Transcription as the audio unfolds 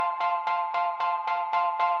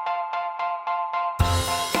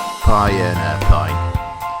Pie and a pint.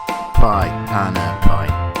 Pie and a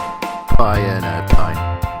pint. Pie and a pint.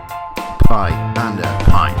 Pie and a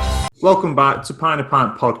pint. Welcome back to Pie and a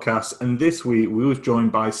Pint podcast, and this week we was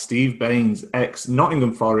joined by Steve Baines,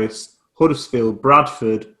 ex-Nottingham Forest, Huddersfield,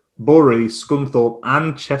 Bradford, Bury, Scunthorpe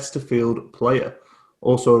and Chesterfield player.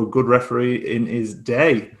 Also a good referee in his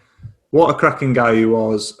day. What a cracking guy he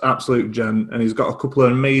was, absolute gent, and he's got a couple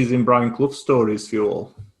of amazing Brian Clough stories for you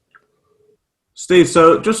all. Steve,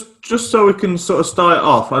 so just so we can sort of start it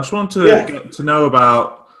off, I just want to get to know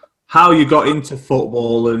about how you got into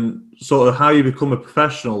football and sort of how you become a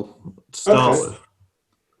professional to start with.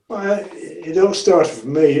 Well, it all started for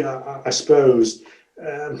me, I suppose.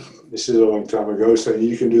 This is a long time ago, so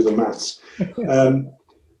you can do the maths.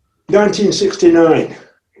 1969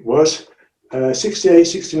 was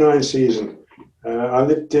 68-69 season. I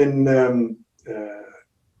lived in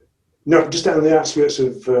just down the outskirts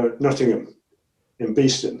of Nottingham, in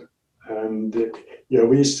Beeston, and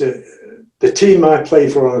we used to. The team I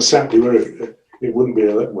played for on a Saturday, it wouldn't be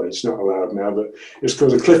well, it's not allowed now, but it was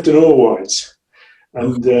called the Clifton Allwhites.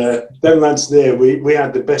 And them lads there, we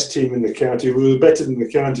had the best team in the county. We were better than the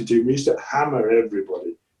county team. We used to hammer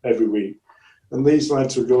everybody every week. And these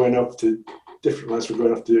lads were going off to, different lads were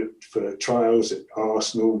going off for trials at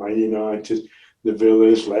Arsenal, Man United, the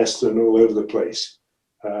Villas, Leicester, and all over the place.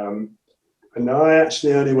 And I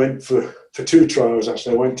actually only went for two trials,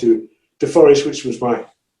 actually. I went to Forest, which was my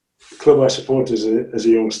club I supported as a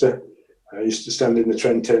youngster. I used to stand in the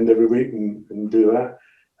Trent End every week and do that.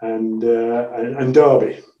 And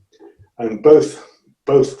Derby, and both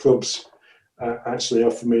clubs actually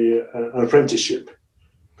offered me an apprenticeship.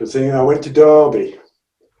 But the thing, I went to Derby,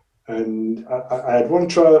 and I had one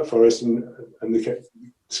trial at Forest, and the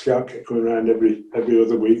scout kept coming around every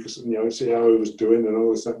other week, see how I was doing and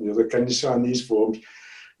all this, that, and the other. Can you sign these forms?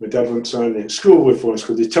 My dad wouldn't sign it. School with forms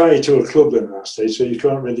because they tie you to a club then at that stage, so you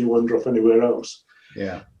can't really wander off anywhere else.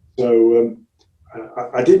 Yeah. So.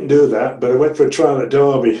 I didn't do that, but I went for a trial at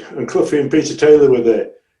Derby, and Cloughie and Peter Taylor were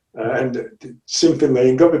there, and simpingly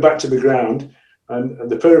and got me back to the ground, and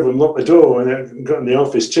the pair of them locked the door and got in the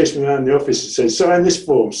office, chased me around the office and said, "Sign this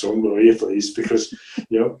form, son, will you, please, because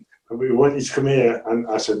we want you to come here." And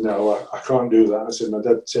I said, "No, I can't do that." I said, "My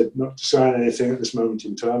dad said not to sign anything at this moment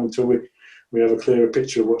in time until we have a clearer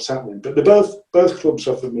picture of what's happening." But both clubs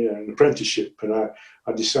offered me an apprenticeship, and I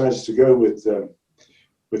decided to go with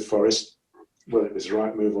Forest. Whether it was the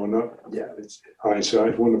right move or not, it's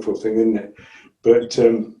hindsight, wonderful thing, isn't it? But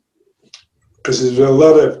because there's a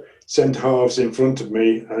lot of centre halves in front of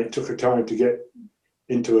me, and it took a time to get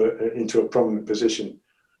into a prominent position.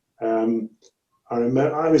 I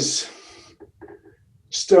remember I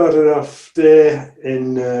started off there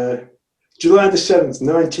in July the 7th,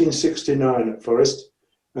 1969 at Forest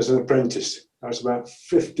as an apprentice. I was about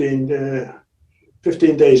 15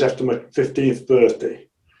 days after my 15th birthday.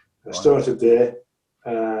 I started there,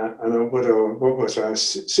 and I went on, what was I,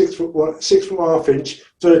 6'1.5 inch,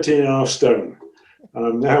 13 and a half stone. And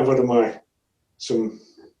I'm now,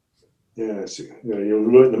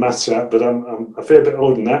 you'll work the maths out, but I'm a fair bit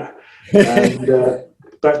older than that. And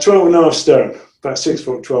about 12 and a half stone, about 6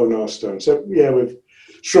 foot, 12 and a half stone. So, we've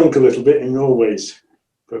shrunk a little bit in all ways,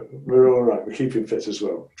 but we're all right. We're keeping fit as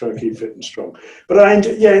well, trying to keep fit and strong. But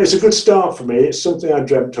it was a good start for me. It's something I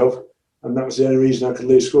dreamt of. And that was the only reason I could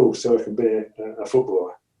leave school, so I could be a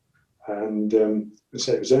footballer. And it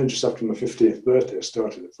was only just after my 50th birthday I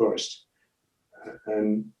started at Forest.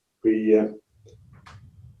 And I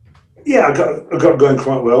got going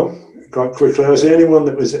quite well, quite quickly. I was the only one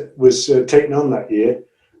that was taken on that year.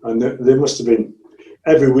 And there must have been,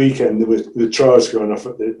 every weekend there were the trials going off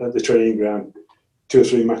at the training ground, 2 or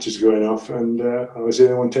 3 matches going off, and I was the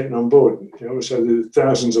only one taken on board. So the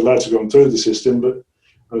thousands of lads have gone through the system, but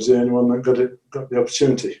I was the only one that got the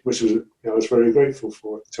opportunity, which was I was very grateful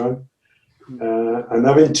for at the time. And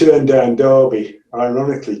having turned down Derby,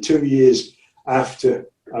 ironically, 2 years after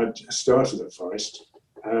I'd started at Forest,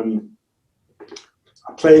 I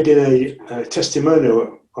played in a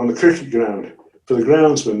testimonial on the cricket ground for the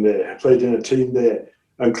groundsman there. I played in a team there,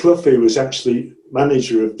 and Cloughie was actually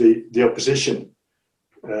manager of the opposition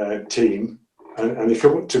team. And he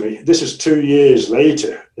came up to me. This is 2 years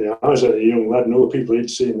later. I was a young lad, and all the people he'd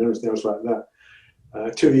seen and everything else like that.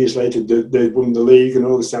 2 years later, they'd won the league and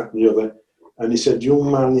all this, that, and the other. And he said, "Young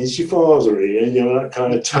man, is your father here?" That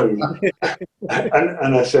kind of tone.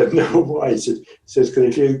 and I said, "No, why?" He says, "Because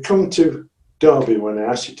if you come to Derby when I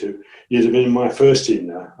asked you to, you'd have been in my first team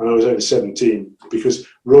now." And I was only 17 because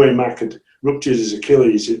Roy Mack had ruptured his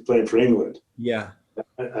Achilles playing for England. Yeah.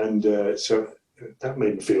 And so that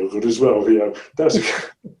made me feel good as well.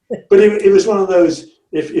 But it was one of those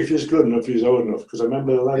if he was good enough, he was old enough. Because I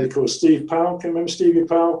remember a lad called Steve Powell. Can you remember Stevie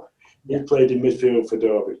Powell? He played in midfield for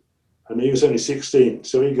Derby, and he was only 16,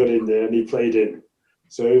 so he got in there and he played in.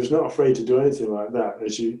 So he was not afraid to do anything like that,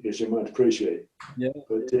 as you might appreciate. Yeah.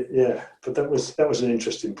 But that was an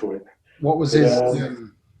interesting point. What was his?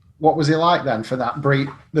 What was he like then for that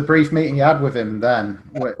brief meeting you had with him then?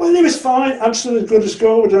 Well, he was fine, absolutely good as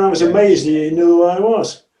gold, and I was amazed he knew who I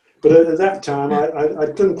was. But at that time,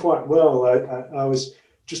 I'd done quite well. I was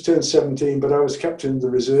just turned 17, but I was captain of the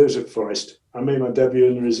reserves at Forest. I made my debut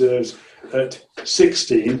in the reserves at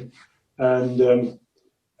 16, and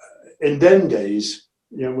in them days,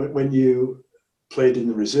 when you played in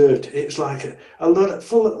the reserve, it was like a lot of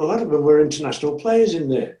them were international players in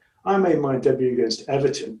there. I made my debut against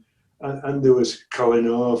Everton. And there was Colin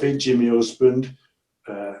Harvey, Jimmy Husband.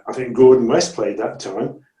 I think Gordon West played that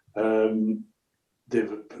time. There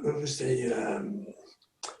was the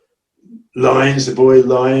Lions, the boy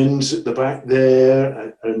Lions at the back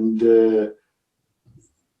there, and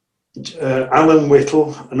Alan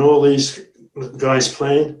Whittle, and all these guys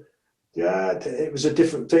playing. Yeah, it was a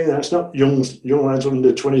different thing. That's not young lads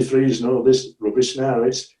under 23s and all this rubbish now.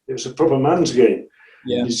 It was a proper man's game.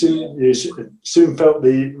 Yeah. You soon felt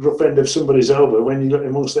the rough end of somebody's elbow when you got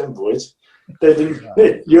amongst them boys. They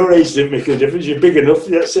didn't. Your age didn't make a difference. You're big enough.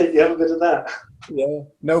 That's it. You have a bit of that. Yeah.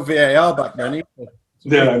 No VAR back then either.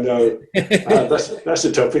 No. That's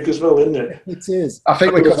a topic as well, isn't it? It is. I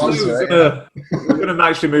think we come on to it. We're going to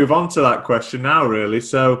actually move on to that question now, really.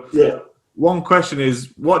 So, one question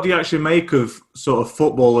is, what do you actually make of sort of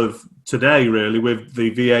football of today, really, with the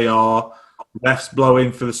VAR, refs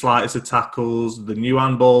blowing for the slightest of tackles, the new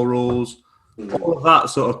handball rules, all of that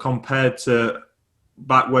sort of compared to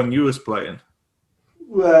back when you was playing?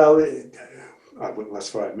 Well, I wouldn't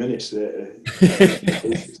last 5 minutes there.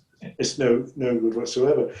 It's no good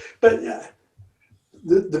whatsoever. But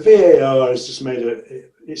the VAR has just made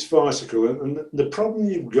it's farcical. And the problem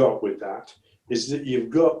you've got with that is that you've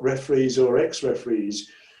got referees or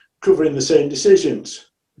ex-referees covering the same decisions.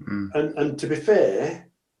 And to be fair,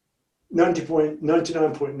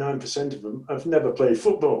 99.9% of them have never played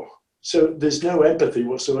football. So there's no empathy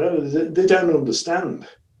whatsoever. They don't understand.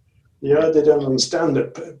 They don't understand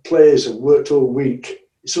that players have worked all week.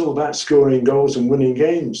 It's all about scoring goals and winning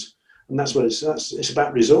games. And that's what it's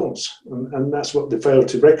about results. And that's what they fail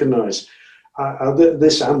to recognise.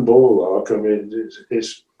 This handball arc, I mean,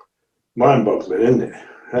 it's mind-boggling, isn't it?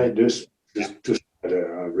 I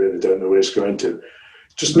really don't know where it's going to.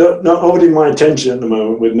 Just not holding my attention at the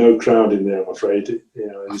moment with no crowd in there, I'm afraid. I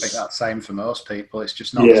think that's the same for most people. It's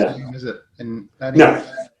just not the same, is it? No,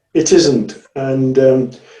 it isn't. And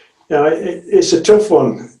it's a tough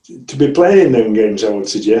one to be playing them games, I would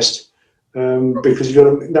suggest, because you've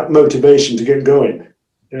got that motivation to get going.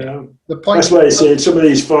 That's why you're seeing some of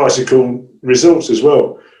these farcical results as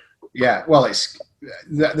well. Yeah, well, it's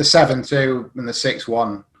the 7-2 and the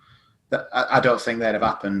 6-1. I don't think they'd have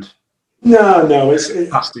happened. No, it's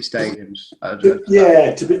past the stadiums.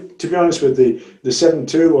 To be honest with the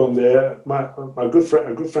 7-2 one there, a good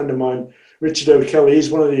friend of mine, Richard O'Kelly,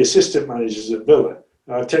 he's one of the assistant managers at Villa.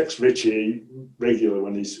 I text Richie regular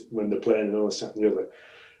when they're playing and all this and the other.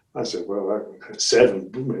 I said, well,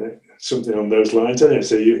 7, something on those lines, isn't it?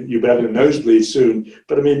 So you'll be having a nosebleed soon.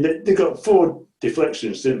 But I mean, they got 4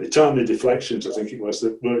 deflections, didn't they? Timely deflections, I think it was,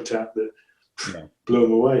 that worked out that blew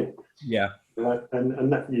them away. Yeah.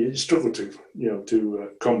 And that you struggle to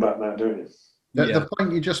combat that, don't you? The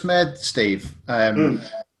point you just made, Steve, around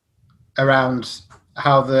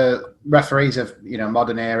how the referees of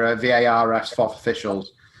modern era VAR refs, fourth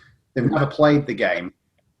officials, they've never played the game,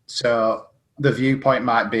 so the viewpoint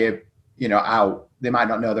might be out. They might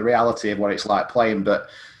not know the reality of what it's like playing, but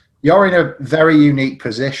you're in a very unique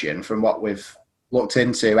position from what we've looked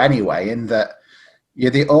into anyway, in that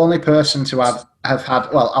you're the only person to have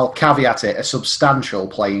had, well, I'll caveat it, a substantial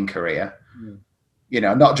playing career.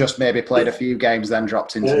 Not just maybe played a few games, then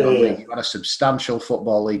dropped into the league. You had a substantial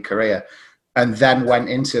football league career, and then went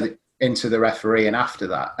into the refereeing after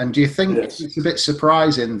that. And do you think it's a bit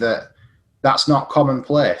surprising that that's not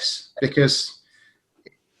commonplace? Because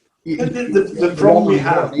the problem you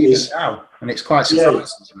have is now, and it's quite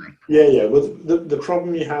surprising to me. Well, the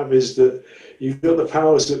problem you have is that you've got the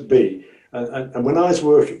powers that be. And when I was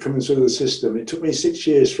coming through the system, it took me 6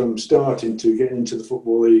 years from starting to get into the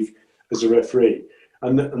Football League as a referee.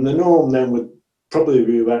 And the norm then would probably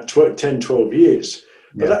be about 10, 12 years.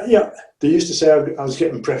 But they used to say I was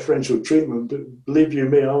getting preferential treatment, but believe you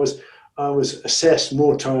me, I was assessed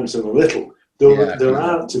more times than a little. They were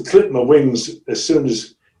out to clip my wings as soon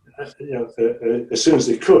as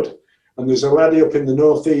they could. And there's a laddie up in the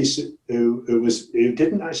northeast who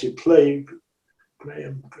didn't actually play.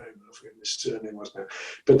 Graham, I forget his surname was now,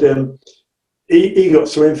 but he got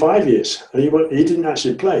through in 5 years, and he didn't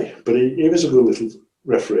actually play, but he was a good little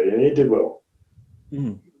referee, and he did well.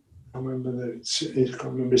 Mm. I can't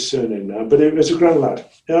remember his surname now, but it was a grand lad.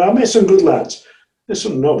 Yeah, I met some good lads. There's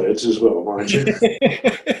some knobheads as well, mind you.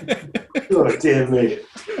 Oh dear me,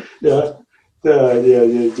 yeah.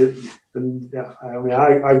 And yeah, I mean,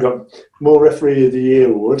 I got more referee of the year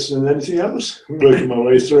awards than anything else working my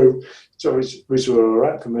way through, so which were all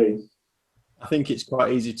right for me. I think it's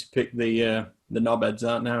quite easy to pick the knobheads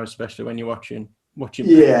out now, especially when you're watching.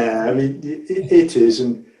 Yeah, I mean, it is,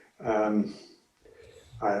 and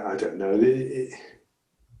I don't know.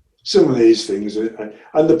 Some of these things, and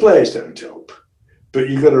the players don't help. But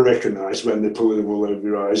you've got to recognise when they're pulling the wool over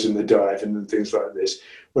your eyes and they're diving and things like this.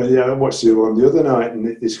 When I watched the one the other night,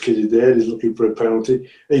 and this kid there is looking for a penalty.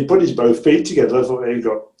 And he put his both feet together. I thought he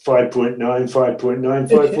got 5.9, 5.9,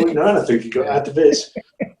 5.9. I think he got out of his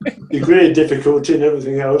degree of difficulty and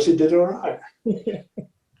everything else. He did all right.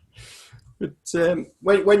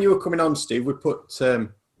 But when you were coming on, Steve, we put. I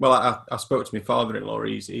spoke to my father-in-law.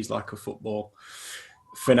 He's like a football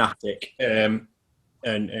fanatic, and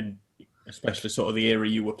especially sort of the era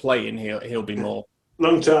you were playing, he'll be more.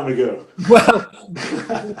 Long time ago. Well,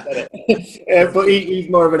 but he's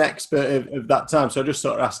more of an expert of that time. So I just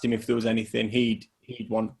sort of asked him if there was anything he'd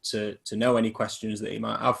want to know, any questions that he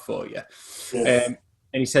might have for you. Yeah.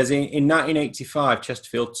 And he says in 1985,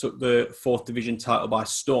 Chesterfield took the 4th Division title by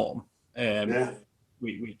storm,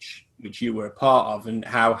 which you were a part of. And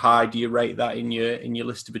how high do you rate that in your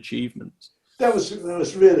list of achievements? That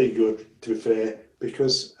was really good, to be fair,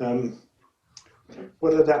 because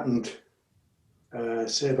what had happened,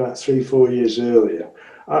 say about 3-4 years earlier,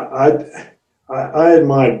 I had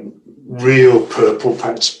my real purple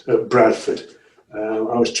patch at Bradford.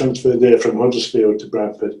 I was transferred there from Huddersfield to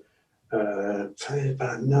Bradford, about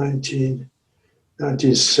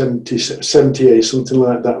 1978, something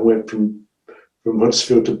like that. I went from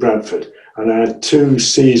Huddersfield to Bradford, and I had 2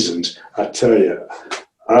 seasons. I tell you,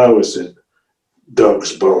 I was a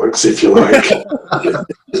dog's bollocks, if you like.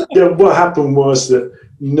 What happened was that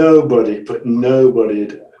nobody,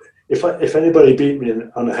 if anybody beat me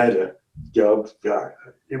on a header job,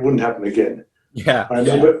 it wouldn't happen again. Yeah. I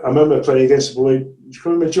remember playing against a boy. Do you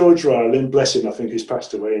remember George Ryland? Bless him, I think he's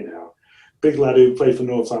passed away now. Big lad who played for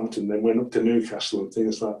Northampton, then went up to Newcastle and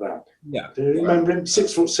things like that. Yeah. Do you remember him?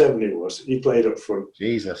 6'7" he was. He played up front.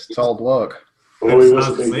 Jesus, tall bloke. Oh, he was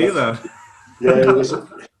a big lad. Yeah,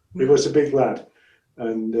 he was a big lad.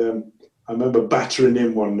 And I remember battering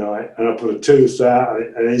him one night, and I put a tooth out,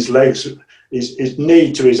 and his legs, his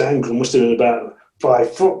knee to his ankle must have been about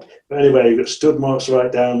 5 foot. But anyway, he got stud marks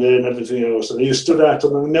right down there and everything else. And he stood out,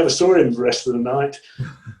 and I never saw him the rest of the night.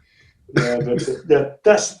 That's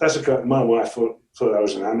a kind of, my wife thought I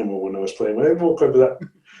was an animal when I was playing. When I walk over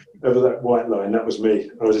that white line, that was me.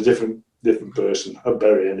 I was a different person. I'd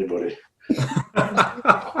bury anybody.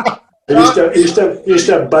 I used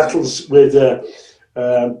to have battles with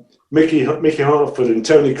Mickey Hartford and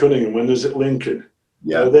Tony Cunningham when I was at Lincoln.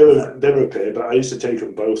 Yeah, they were a pair, but I used to take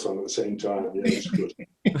them both on at the same time. Yeah, it was good.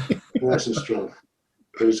 Nice and strong.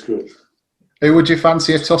 It was good. Who would you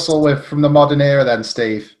fancy a tussle with from the modern era then,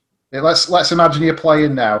 Steve? Let's imagine you're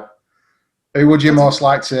playing now. Who would you most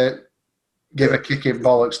like to give a kicking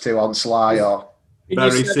bollocks to on Sly or?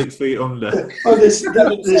 Very 6 feet under. Oh,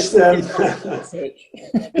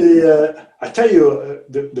 I tell you,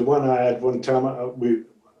 the one I had one time when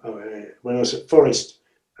I was at Forest,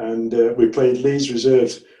 and we played Leeds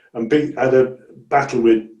Reserves, and had a battle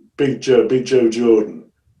with Big Joe Jordan.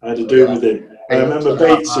 I had to do with him. I remember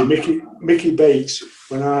Mickey Bates,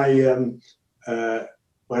 when I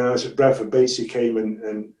was at Bradford. Batesy came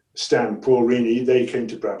and Stan, Paul Reaney, they came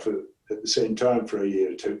to Bradford at the same time for a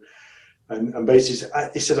year or two. And Batesy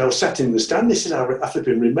said, I was sat in the stand. He said, I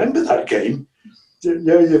flipping remember that game. You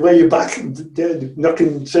know, the way you're back and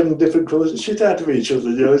knocking 7 different colours of shit out of each other.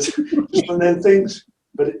 You know, it's just one of them things.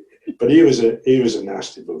 But he was a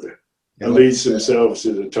nasty bugger. The Leeds themselves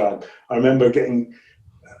at the time. I remember getting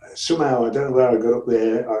somehow, I don't know how I got up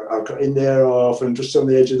there. I got in there off and just on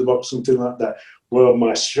the edge of the box, something like that. Well,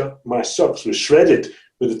 my socks were shredded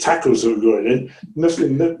with the tackles that were going in.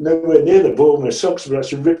 Nowhere near the ball. My socks were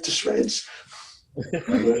actually ripped to shreds.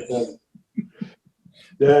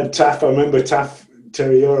 Taff. I remember Taff.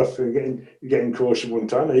 Terry Orff getting caution one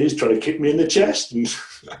time, and he's trying to kick me in the chest. And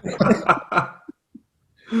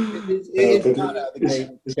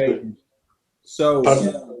so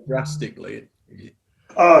drastically.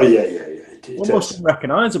 Oh yeah. Almost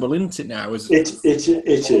unrecognisable, isn't it now? It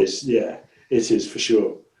is, yeah, it is for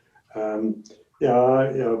sure. When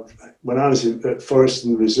I was at Forest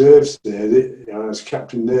and Reserves there, I was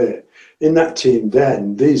captain there. In that team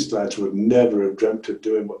then, these lads would never have dreamt of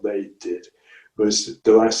doing what they did. It was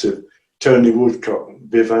the likes of Tony Woodcock,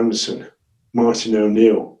 Viv Anderson, Martin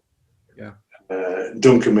O'Neill,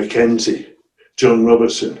 Duncan McKenzie, John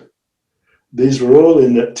Robertson. These were all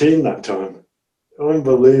in that team that time.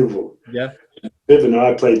 Unbelievable. Yeah. Viv and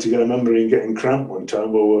I played together. I remember him getting cramp one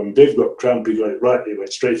time. Well, when Viv got cramp, he got it right. He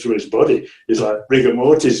went straight through his body. He's like rigor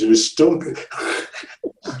mortis. He was stunk.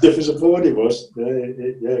 Stiff as a board he was.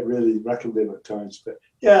 It really rattled him at times. But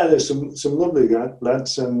yeah, there's some lovely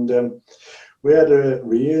lads. And we had a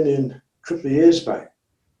reunion a couple of years back.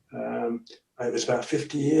 It was about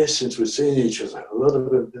 50 years since we'd seen each other. A lot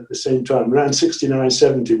of them at the same time. Around 69,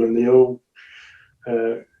 70, when they all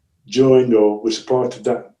joined or was part of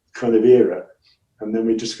that kind of era. And then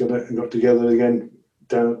we just got together again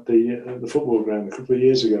down at the football ground a couple of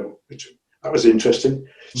years ago, which that was interesting.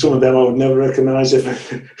 Some of them I would never recognise if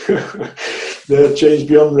they've changed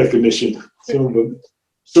beyond recognition. Some of them.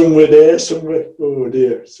 Some were there, some were, oh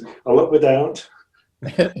dear, a lot without. I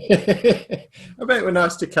bet it was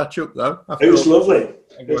nice to catch up though. It was lovely.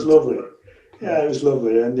 It was lovely. Yeah, it was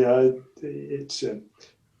lovely. And it's to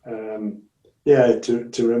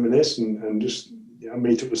reminisce and just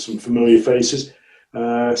meet up with some familiar faces.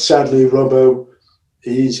 Sadly, Robbo,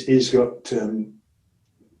 he's got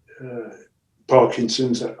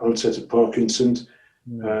Parkinson's, onset of Parkinson's,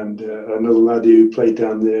 and another lad who played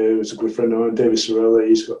down there was a good friend of mine, David Sorella.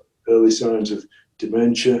 He's got early signs of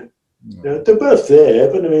dementia. They're both there,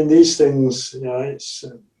 but I mean, these things, it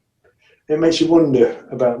makes you wonder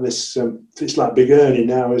about this. It's like Big Ernie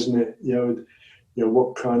now, isn't it?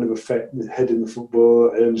 What kind of effect the head in the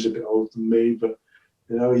football. Ernie's a bit older than me, but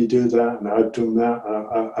you do that, and I've done that.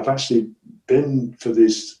 I've actually been for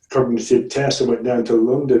this cognitive test. I went down to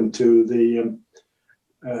London to the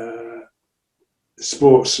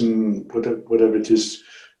sports and whatever it is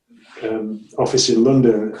office in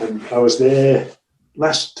London, and I was there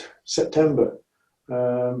last September.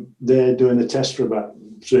 They're doing the test for about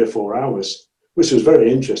 3 or 4 hours, which was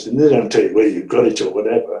very interesting. They don't tell you where you've got it or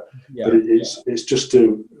whatever, but it's just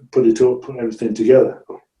to put everything together.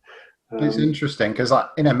 It's interesting because, like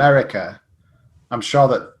in America, I'm sure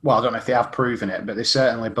that, well, I don't know if they have proven it, but they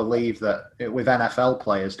certainly believe that with NFL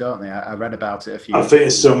players, don't they? I read about it a few. I think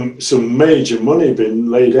there's some major money being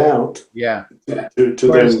laid out. Yeah. To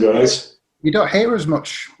them guys. You don't hear as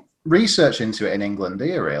much research into it in England, do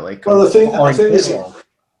you? Really? Well, I think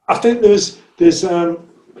there's 1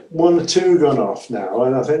 or 2 gone off now,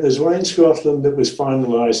 and I think there's one in Scotland that was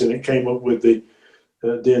finalised, and it came up with the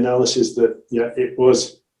analysis that it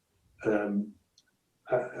was.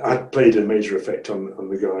 Had played a major effect on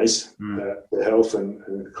the guys, their health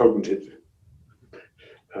and cognitive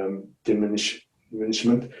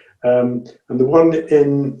diminishment. And the one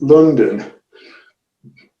in London,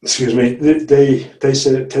 excuse me, they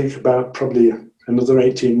said it'd take about probably another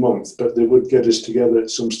 18 months, but they would get us together at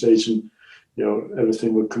some stage, and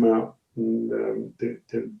everything would come out and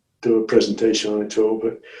do a presentation on it all.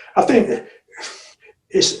 But I think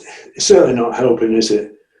it's certainly not helping, is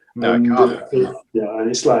it? No, it can't. And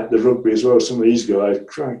it's like the rugby as well. Some of these guys,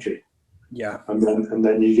 cranky. Yeah. And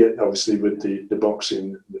then you get obviously with the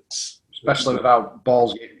boxing, especially with how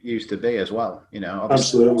balls used to be as well.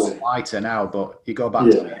 Obviously absolutely it's lighter now, but you go back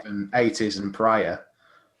to the 80s and prior.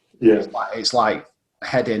 Yeah, it's like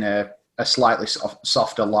heading a slightly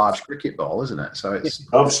softer, large cricket ball, isn't it? So it's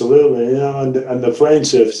absolutely, and the playing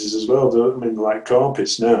surfaces as well. Like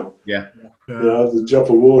carpets now. Yeah. The drop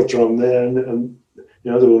of water on there, and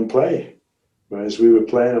they wouldn't play. Whereas we were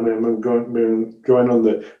playing, I remember going on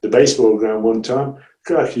the baseball ground one time,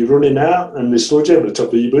 you're running out and they sludge over the top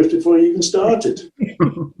of your boots before you even started.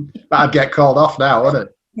 That'd get called off now, wouldn't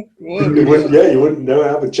it? You wouldn't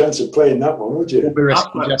have a chance of playing that one, would you? We'd be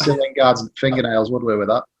risking Jesse Lingard's fingernails, would we, with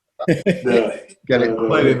that? Get it.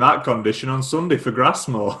 Played in that condition on Sunday for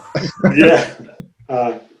Grassmore. Yeah.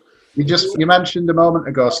 You mentioned a moment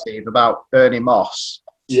ago, Steve, about Ernie Moss.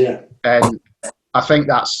 Yeah. And I think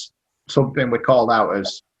that's something we called out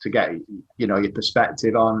as to get your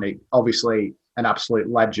perspective on it. Obviously, an absolute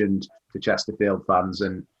legend to Chesterfield fans,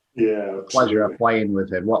 and pleasure of playing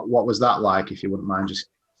with him. What was that like, if you wouldn't mind just?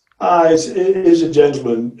 He's a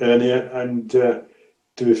gentleman, Ernie, and to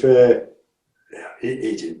be fair,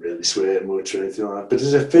 he didn't really swear much or anything like that. But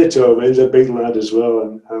he's a fit over. He's a big lad as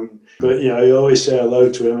well, but you always say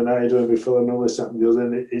hello to him and how you doing, before and all this, that, and the other.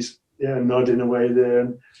 And nodding away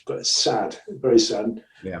there. But it's sad, very sad.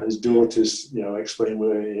 Yeah. And his daughter's, explain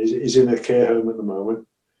where he is. He's in a care home at the moment,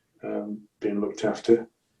 being looked after.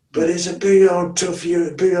 But he's a big old tough,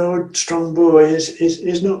 big old strong boy.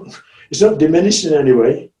 He's not diminished in any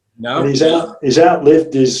way. No. And he's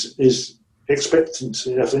outlived his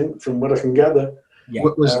expectancy, I think, from what I can gather. Yeah.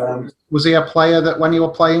 Was he a player that when you were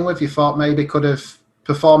playing with, you thought maybe could have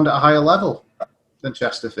performed at a higher level than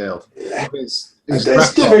Chesterfield? It's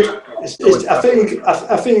different.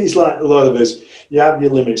 I think he's like a lot of us. You have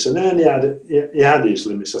your limits, and then he had his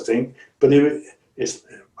limits, I think. But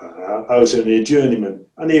I was only a journeyman,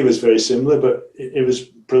 and he was very similar, but he was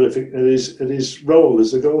prolific at his role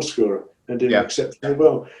as a goal scorer and did exceptionally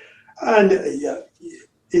well. And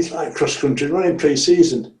he's like cross country running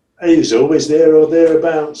pre-season. He was always there or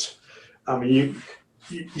thereabouts. I mean,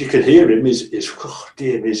 you could hear him. He's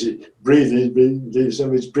breathing.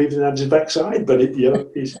 He's breathing out his backside, but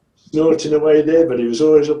he's snorting away there. But he was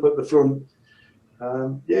always up at the front.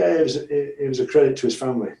 It was a credit to his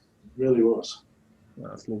family. It really was.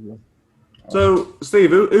 That's lovely. So,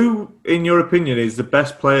 Steve, who, in your opinion, is the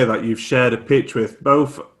best player that you've shared a pitch with,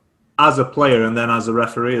 both as a player and then as a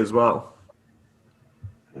referee as well?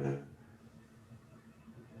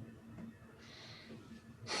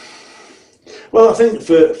 Well, I think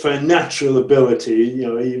for natural ability,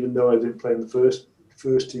 even though I didn't play in the first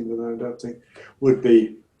team, I don't think would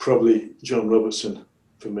be probably John Robertson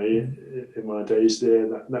for me in my days there.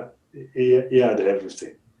 That he had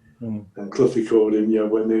everything. And Cloughie called him,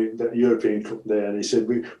 when that European Cup there, and he said,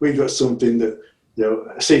 "We got something that,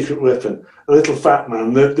 a secret weapon, a little fat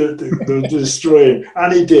man that destroy him,"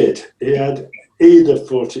 and he did. He'd have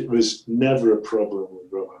thought it was never a problem with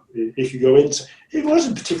Robert. He could go into. He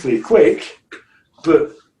wasn't particularly quick,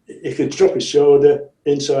 but he could drop his shoulder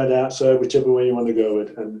inside, outside, whichever way you want to go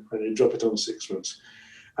with, and he'd drop it on 6 months.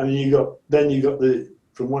 And you got the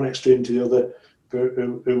from one extreme to the other,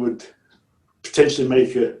 who would potentially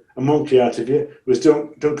make a monkey out of you, was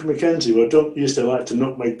Duncan McKenzie. Well, Duncan used to like to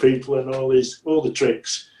nutmeg people and all the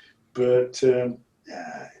tricks, but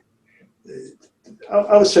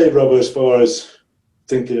I would say Robbo, as far as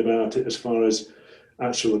thinking about it, as far as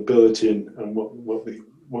actual ability and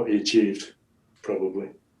what he achieved, probably.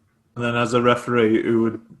 And then as a referee,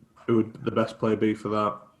 who would the best player be for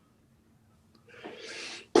that?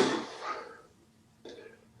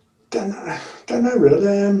 Don't know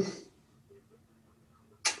really.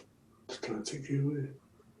 Just trying to think who would.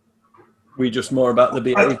 We just more about the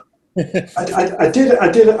BA. I did. I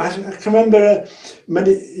can remember when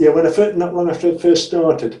not long after I first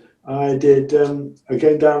started, I did a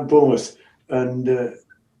game down at Bournemouth, and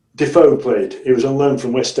Defoe played. He was on loan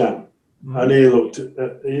from West Ham, and he looked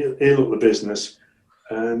the business.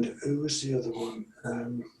 And who was the other one?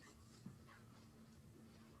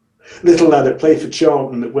 Little lad that played for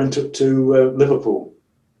Charlton that went up to Liverpool.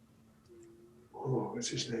 Oh, what's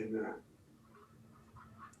his name now?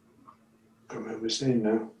 Can't remember his name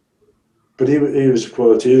now. But he was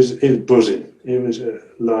quality. He was buzzing. He was a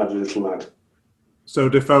lively little lad. So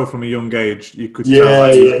Defoe, from a young age, you could tell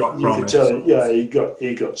that he's got you promise. could tell.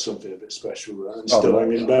 He got something a bit special, right? And still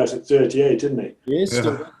hanging about at 38, didn't he? He is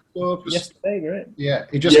still scored yesterday, right? Yeah,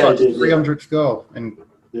 he just got his 300th goal, and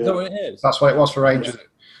Is that what it is? that's what it was for Rangers.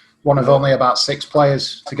 One of only about 6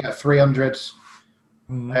 players to get 300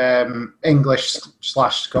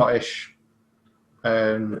 English/Scottish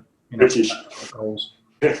British goals.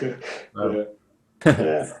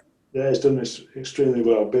 Yeah, he's done this extremely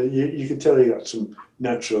well. But you can tell he got some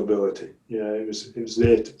natural ability. Yeah, it was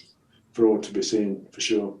there for all to be seen, for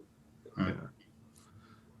sure. Yeah.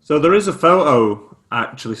 So there is a photo,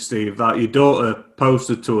 actually, Steve, that your daughter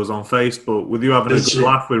posted to us on Facebook with you having a good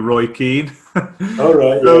laugh with Roy Keane. All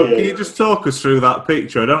right. So can you just talk us through that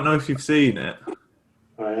picture? I don't know if you've seen it.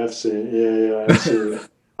 I have seen it. Yeah, I have seen it.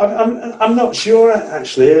 I'm not sure,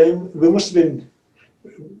 actually. We must have been...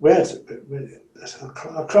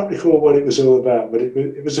 I can't recall what it was all about, but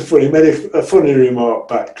it was he made a funny remark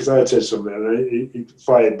back, because I had said something and he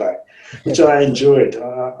fired back, which I enjoyed.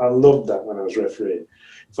 I loved that when I was refereeing.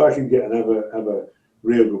 If I could get and have a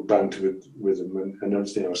real good banter with him and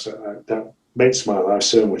everything else, that makes my life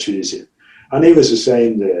so much easier. And he was the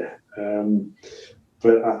same there.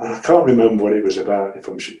 But I can't remember what it was about, if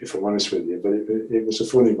I'm honest with you, but it was a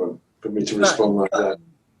funny one for me to respond like that.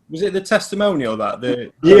 Was it the testimonial that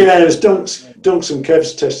Yeah, it was Dunk's and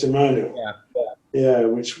Kev's testimonial. Yeah,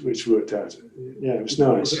 which worked out. Yeah, it was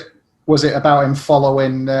nice. Was it about him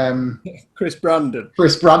following Chris Brandon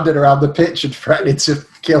around the pitch and threatening to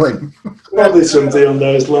kill him? Probably something on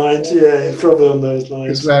those lines. Yeah, probably on those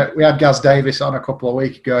lines. Because we had Gaz Davis on a couple of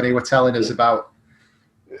weeks ago, and he were telling us about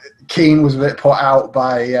Keane was a bit put out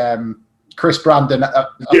by Chris Brandon.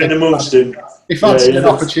 Getting amongst him. He fancied an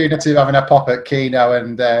opportunity of having a pop at Keano,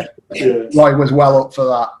 and Roy was well up for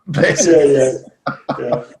that. Basically.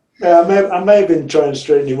 Yeah. I may have been trying to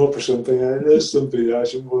straighten him up or something. There's something I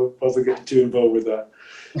shouldn't bother getting too involved with that.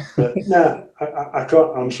 But no, I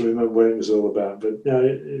can't honestly remember what it was all about. But no,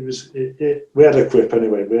 it was. We had a quip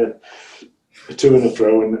anyway. We had a to and a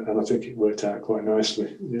fro, and I think it worked out quite nicely.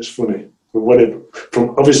 It was funny.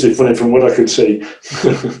 Obviously funny from what I could see.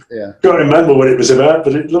 Yeah. Can't remember what it was about,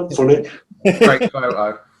 but it looked funny. Great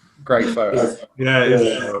photo. Yeah, it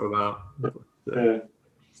is about.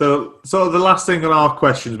 So the last thing on our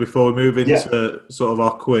questions before we move into sort of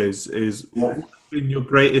our quiz is what's been your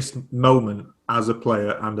greatest moment as a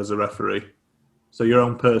player and as a referee? So your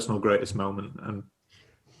own personal greatest moment.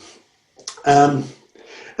 And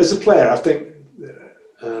as a player, I think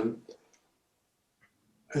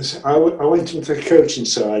I went into the coaching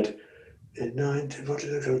side in what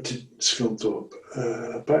did I go to Scunthorpe?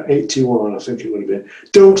 About 81, I think it would have been.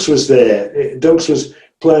 Dunks was there. Dunks was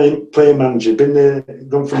playing manager, been there,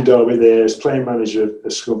 gone from Derby there as playing manager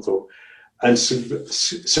at Scunthorpe, and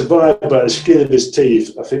survived by the skin of his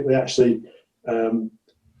teeth. I think they actually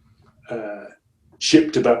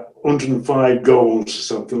shipped about 105 goals or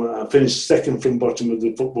something like that. Finished second from bottom of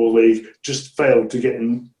the Football League, just failed to get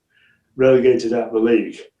relegated out of the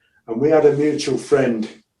league. And we had a mutual friend,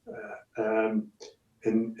 a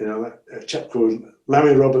chap called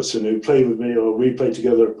Lammy Robertson, who played with me, or we played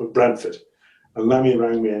together at Bradford. And Lammy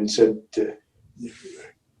rang me and said,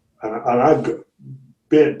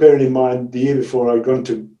 bearing in mind the year before I'd gone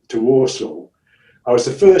to Walsall, I was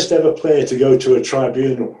the first ever player to go to a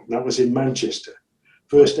tribunal, and that was in Manchester,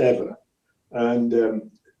 first ever. And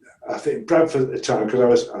I think Bradford at the time,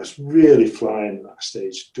 because I was really flying at that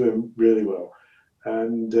stage, doing really well.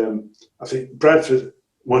 And I think Bradford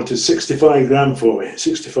wanted 65 grand for me,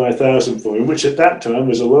 65,000 for me, which at that time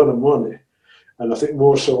was a lot of money. And I think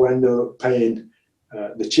Walsall ended up paying,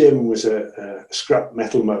 the chairman was a scrap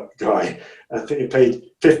metal guy. I think he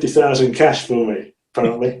paid 50,000 cash for me,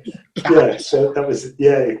 apparently. So that was,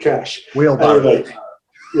 cash. Wheelbarrow. Anyway,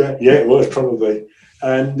 it was probably.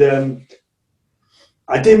 And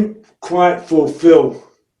I didn't quite fulfill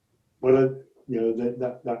what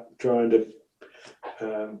that kind of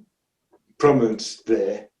prominence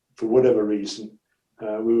there for whatever reason.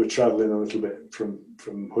 We were travelling a little bit from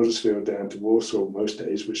Huddersfield down to Walsall most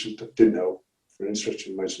days, which didn't help for any stretch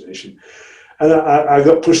of imagination. And I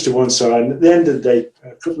got pushed to one side. And at the end of the day,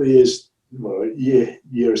 a couple of years, a year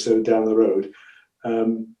or so down the road,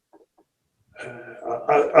 I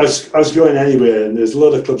was going anywhere, and there's a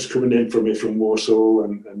lot of clubs coming in for me from Walsall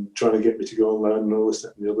and trying to get me to go on loan and all this,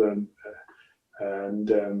 that, and the other. And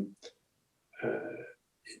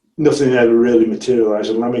nothing ever really materialised.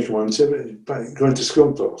 And Lammy came on and said, going to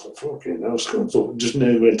Scunthorpe. I thought, fucking hell, Scunthorpe just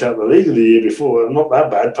nearly went out of the league the year before. I'm not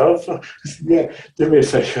that bad, pal. Do me a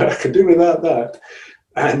favour, I could do without that.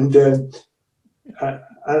 And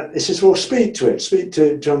he says, well, speak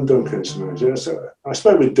to John Duncan. So I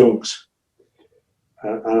spoke with Dunks.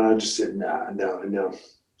 And I just said, no.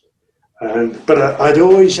 But I'd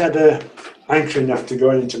always had a hankering after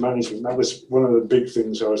going into management. That was one of the big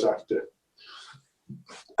things I was after.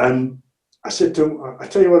 And I said to him, I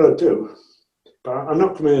tell you what I'll do, but I'm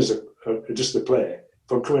not coming as just a player.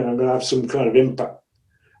 If I'm coming, I'm going to have some kind of impact.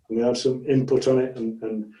 I'm going to have some input on it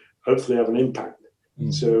and hopefully have an impact.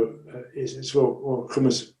 Mm. So it's well, come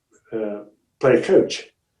as player coach.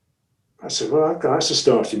 I said, well, that's a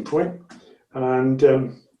starting point. And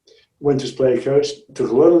went as player coach, took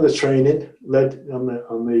a lot of the training, led on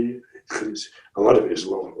the a lot of it is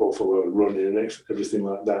an awful lot of running and everything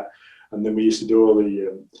like that. And then we used to do all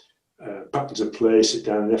the patterns of play, sit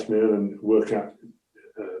down in the afternoon and work out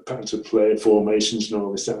patterns of play, formations and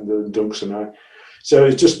all this, that, and the Dunks and I. So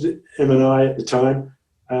it's just him and I at the time.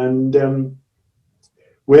 And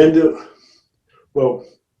we ended up,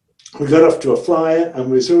 we got off to a flyer and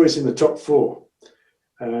we was always in the top four.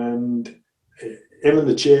 And him and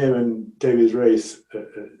the chairman, David Wraith,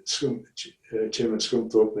 chairman at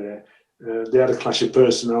Scunthorpe there, they had a clash of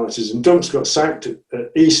personalities. And Dunks got sacked at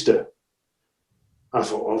Easter. I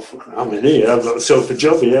thought, I'm in here, I've got myself a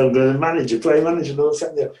job here, I'm going to play manager, and all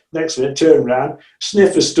that. Next minute, turned round,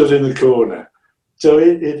 Sniffer stood in the corner. So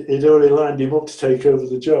he'd already lined him up to take over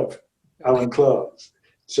the job, Alan Clark.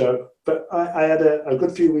 So, but I had a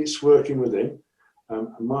good few weeks working with him. And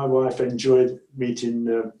my wife enjoyed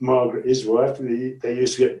meeting Margaret, his wife. They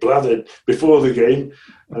used to get blathered before the game.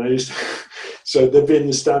 And so they'd be in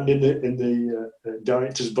the stand in the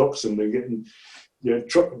director's box and they're getting,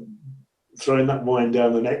 throwing that wine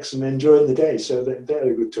down the necks and enjoying the day. So they had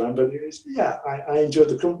a good time. But it was, I enjoyed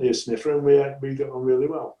the company of Sniffer, and we got on really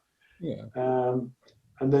well. Yeah.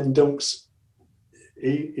 And then Dunks,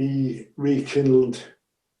 he rekindled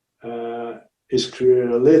his career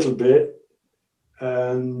a little bit,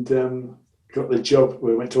 and got the job.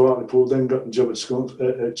 We went to Hartlepool, then got the job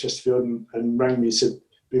at Chesterfield, and rang me and said,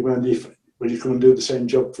 "Big Wendy, will you come and do the same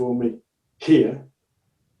job for me here?"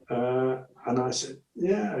 And I said,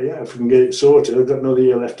 yeah, if we can get it sorted. I've got another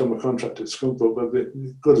year left on my contract at Scunthorpe,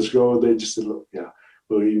 but good as gold. They just said, look,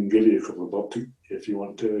 we'll even give you a couple of bob if you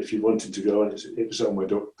want to, if you wanted to go. And it was on my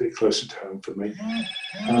door, a bit closer to home for me.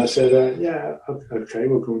 And I said, okay,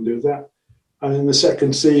 we'll go and do that. And in the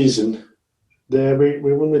second season, there we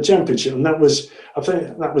won the championship, and I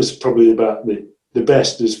think that was probably about the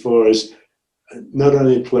best as far as not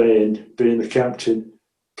only playing, being the captain,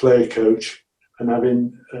 player coach, and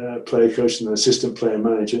having player coach and an assistant player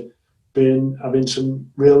manager, having some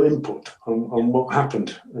real input on what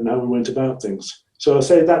happened and how we went about things. So I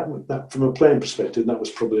say that from a playing perspective, that was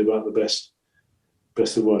probably about the best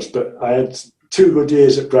there was. But I had 2 good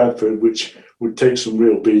years at Bradford, which would take some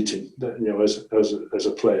real beating. As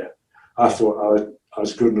a player, I thought I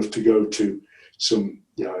was good enough to go to some,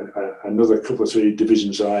 another couple of 3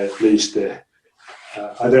 divisions high at least there.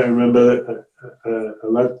 I don't remember a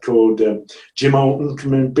lad called Jim Alton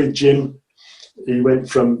coming, Big Jim. He went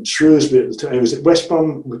from Shrewsbury at the time. He was at West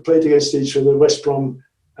Brom. We played against each other. West Brom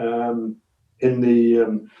in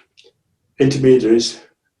the intermediates,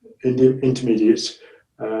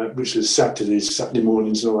 which was Saturday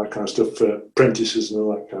mornings and all that kind of stuff for apprentices and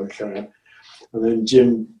all that kind of carry on. And then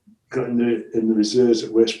Jim got in the reserves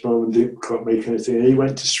at West Brom and didn't quite make anything. And he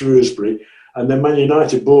went to Shrewsbury. And then Man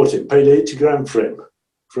United bought him, paid 80 grand for him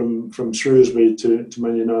from Shrewsbury to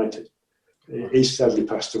Man United. He's sadly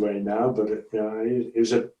passed away now, but he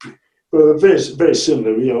was very, very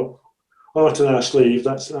similar. Heart on our sleeve.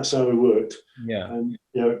 That's how we worked. Yeah. And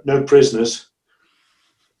no prisoners.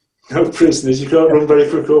 No prisoners. You can't run very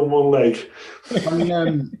quick on one leg.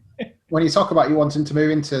 When you talk about you wanting to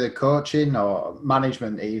move into coaching or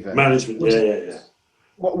management, even management, yeah.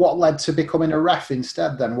 What led to becoming a ref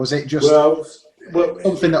instead then? Was it just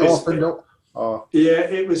something that opened up? Or? Yeah,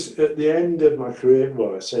 it was at the end of my career.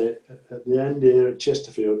 Well, I say at the end here at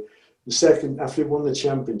Chesterfield, the second after we won the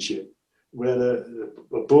championship, we had a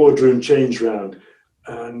boardroom change round,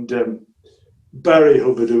 and Barry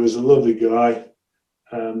Hubbard, who was a lovely guy,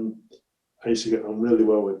 I used to get on really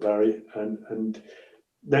well with Barry, and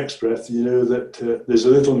next breath, that there's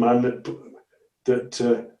a little man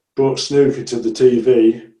that brought snooker to the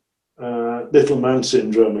TV, little man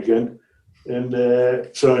syndrome again, and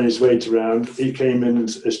throwing his weight around. He came in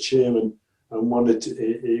as chairman and wanted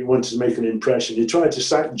to make an impression. He tried to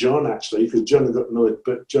sack John actually, because John had got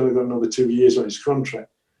another 2 years on his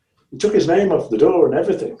contract. He took his name off the door and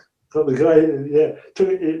everything. Got the guy,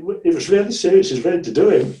 it was really serious. He was ready to do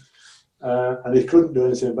him, and he couldn't do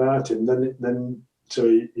anything about him. So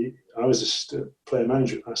I was a player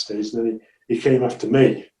manager at that stage, and then he came after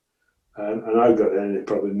me. And I got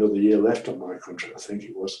probably another year left on my contract, I think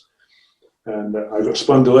it was. And I got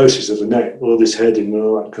spondylosis of the neck, all this heading and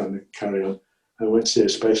all that kind of carry on. I went to see a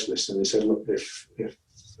specialist, and he said, look, if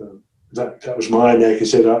that was my neck, he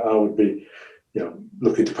said, I would be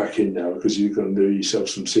looking to pack in now, because you're going to do yourself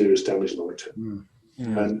some serious damage long term.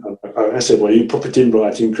 And I said, well, you pop it in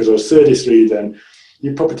writing, because I was 33 then.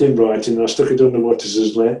 You pop it in writing, and I stuck it under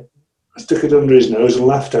Waters' leg. I stuck it under his nose and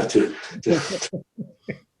laughed at it.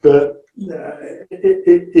 But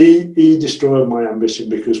he destroyed my ambition,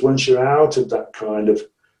 because once you're out of that kind of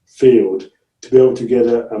field, to be able to get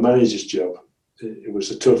a manager's job, it was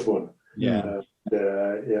a tough one. Yeah.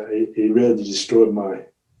 He really destroyed my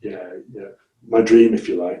dream, if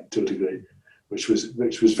you like, to a degree, which was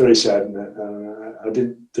very sad. And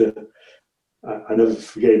I never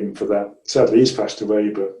forgave him for that. Sadly, he's passed away,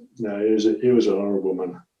 but no, he was a horrible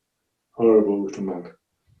man, horrible little man.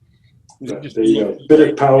 But there you go. Bit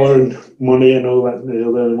of power and money and all that. They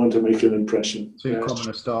want to make an impression. Too common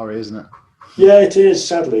a story, isn't it? Yeah, it is.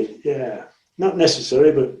 Sadly, yeah, not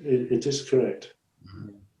necessary, but it is correct.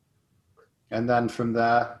 And then from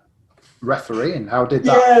there, refereeing. How did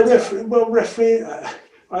that? Yeah, refereeing.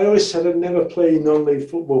 I always said I'd never play non-league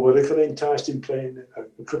football, but I got enticed in playing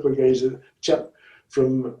a couple of games. A chap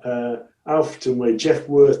from Alfreton Way, Jeff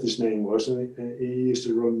Worth, his name was, and he used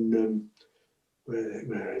to run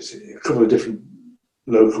a couple of different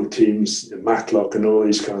local teams, Matlock and all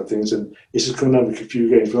these kind of things. And he said, come and have a few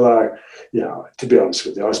games. Well, to be honest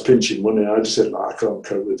with you, I was pinching money. I just said, I can't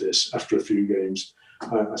cope with this after a few games.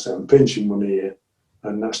 I said, I'm pinching money here.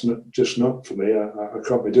 and that's not for me. I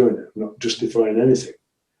can't be doing it. I'm not justifying anything.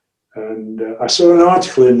 And I saw an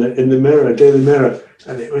article in the Mirror, Daily Mirror,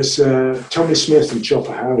 and it was Tommy Smith and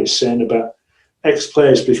Chopper Harris saying about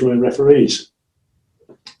ex-players becoming referees.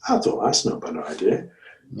 I thought that's not a bad idea.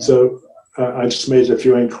 Yeah. So I just made a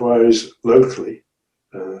few inquiries locally.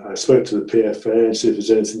 I spoke to the PFA and see if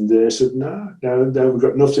there's anything there. I said, no, we've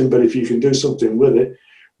got nothing, but if you can do something with it,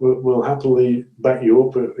 we'll happily back you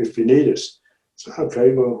up if you need us. So,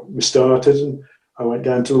 okay, well, we started, and I went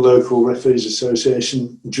down to the local Referees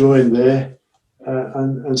Association, joined there,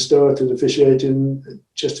 and started officiating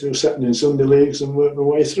Chesterfield Saturday and Sunday leagues and worked my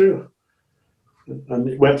way through. And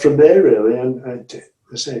it went from there, really. And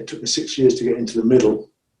I say it took me 6 years to get into the middle.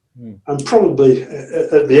 And probably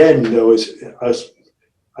at the end,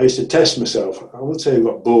 I used to test myself. I wouldn't say I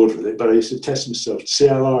got bored with it, but I used to test myself to see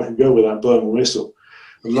how long I could go without blowing a whistle.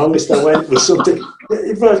 The longest I went was something.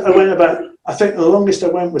 I think the longest I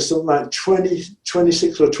went was something like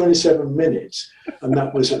 26 or 27 minutes, and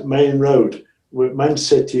that was at Main Road with Man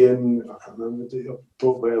City and I can't remember,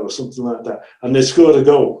 Port Vale or something like that. And they scored a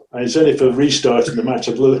goal, and it's only for restarting the match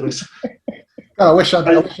I'd lose. I wish I'd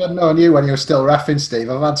known you when you were still reffing, Steve.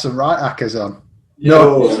 I've had some right hackers on.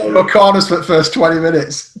 No corners for the first 20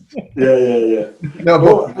 minutes. Yeah. No,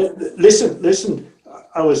 but listen.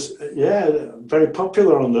 I was very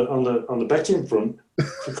popular on the betting front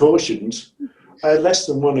for cautions. I had less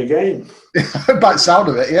than one a game. by the sound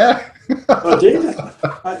of it, yeah. I did.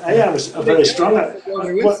 I was very strong.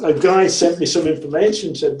 A guy sent me some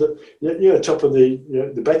information, said that you're top of the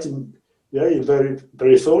betting. Yeah, you're very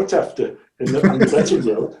very sought after on the betting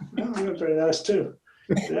world. Oh, you're very nice too.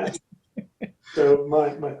 Yeah. So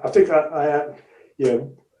I think I had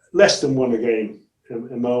less than one a game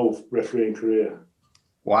in my whole refereeing career.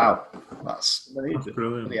 Wow, that's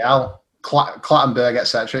brilliant. Hell. Clattenburg,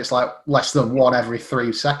 etc. It's like less than one every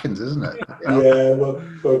 3 seconds, isn't it? Yeah, well,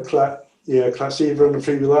 Clat's either on the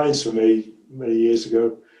free lines for me many years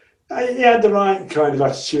ago. He had the right kind of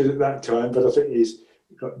attitude at that time, but I think he's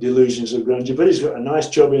got delusions of grandeur. But he's got a nice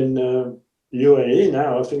job in UAE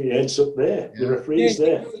now. I think he heads up there. The referee's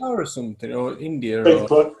there. Or something, or India.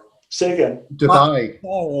 Say again. Dubai.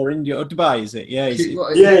 Or India, or Dubai, is it? Yeah, it's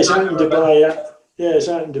out in Dubai, yeah, it's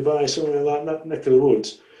out in Dubai, somewhere like that neck of the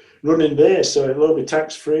woods. Running there, so it'll all be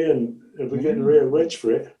tax-free and we're getting a real wage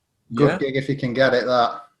for it. Good gig if you can get it,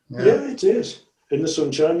 that. Yeah, it is. In the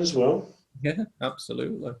sunshine as well. Yeah,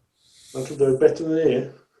 absolutely. That'll do better than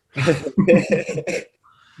here.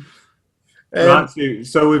 Right,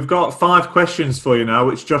 so we've got 5 questions for you now,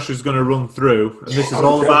 which Josh is going to run through. And this is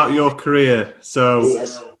all about your career. So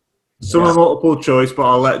some are multiple choice, but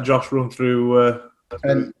I'll let Josh run through.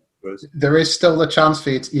 And there is still the chance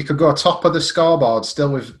for you could go top of the scoreboard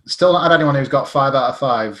still not had anyone who's got 5 out of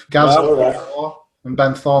 5. Gaz got 4 and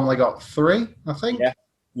Ben Thornley got 3, I think.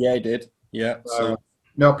 Yeah, he did. Yeah. So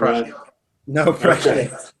no pressure. No pressure.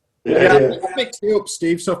 Okay. Yeah. I've mixed it up,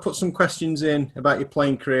 Steve. So I've put some questions in about your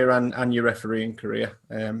playing career and your refereeing career.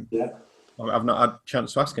 I've not had a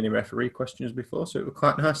chance to ask any referee questions before, so it was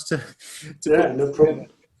quite nice to no problem.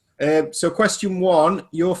 So question 1,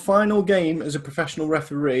 your final game as a professional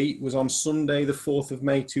referee was on Sunday the 4th of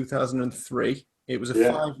May 2003. It was a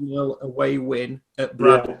 5-0 away win at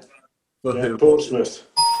Bradford. For who? Portsmouth.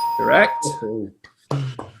 Correct.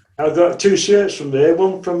 I've got 2 shirts from there,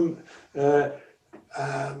 one from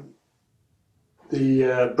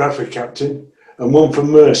the Bradford captain and one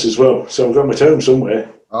from Merce as well. So I've got them at home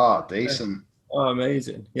somewhere. Oh, decent. Oh,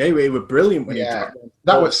 amazing. Yeah, we were brilliant when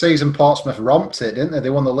that was season Portsmouth romped it, didn't they? They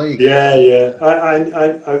won the league. Yeah.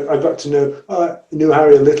 I got to know, I knew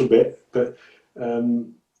Harry a little bit, but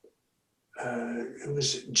it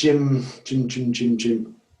was Jim.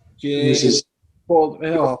 This is what's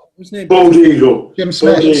his name? Bald Eagle. Jim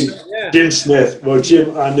Smith. Jim Smith. Well,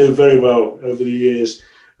 Jim I knew very well over the years,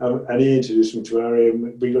 and he introduced me to Harry,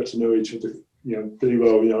 and we got to know each other, pretty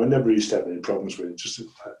well. I never used to have any problems with it. Just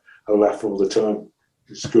I laugh all the time.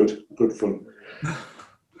 It's good fun.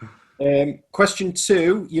 Question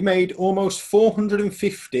 2: you made almost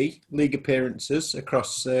 450 league appearances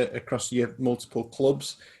across your multiple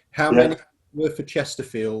clubs. How many were for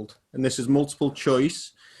Chesterfield? And this is multiple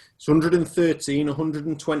choice. It's 113,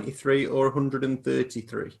 123, or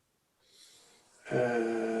 133.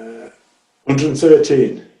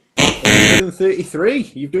 113.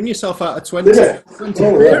 133. You've done yourself out of 20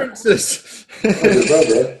 appearances.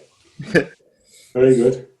 Very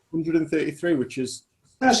good. 133, which is...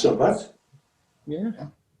 That's not bad. Yeah.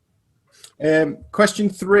 Question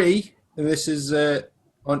 3, and this is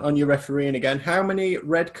on your refereeing again. How many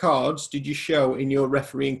red cards did you show in your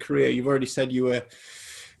refereeing career? You've already said you were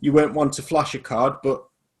you weren't one to flash a card, but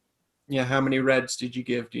yeah, how many reds did you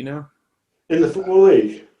give? Do you know? In the Football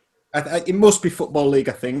League? It must be Football League,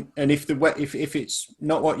 I think. And if if it's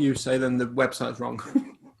not what you say, then the website's wrong.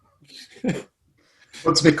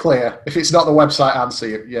 But to be clear, if it's not the website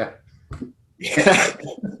answer, yeah. Yeah.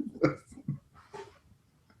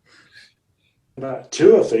 About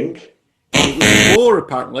 2, I think. It was 4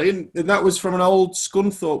 apparently, and that was from an old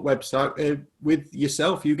Scunthorpe website with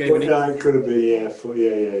yourself. You gave Well, it. yeah, it could have been, yeah.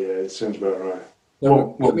 Yeah. It sounds about right.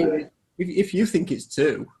 So, What I mean, if you think it's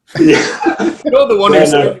 2, Yeah. you're the one No, who no.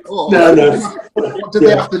 said 4. No. What did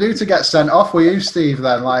they have to do to get sent off? Were you, Steve,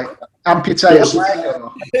 then? Like, amputate Yes. a leg?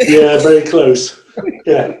 Or... Yeah, very close.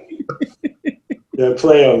 Yeah. Yeah,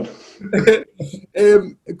 play on.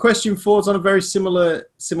 Question 4 is on a very similar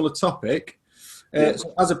topic.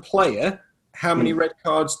 So as a player, how many red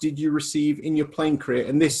cards did you receive in your playing career?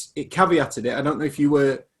 And it caveated it. I don't know if you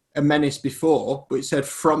were a menace before, but it said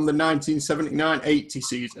from the 1979-80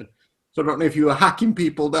 season. So I don't know if you were hacking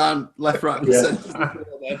people down left, right, and centre.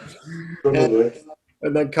 Probably.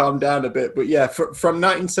 And then calm down a bit. But yeah, from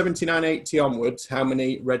 1979-80 onwards, how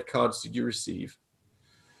many red cards did you receive?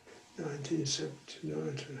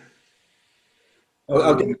 1979.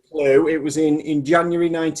 I'll give you a clue. It was in January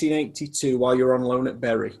 1982 while you were on loan at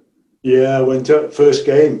Bury. Yeah, I went up first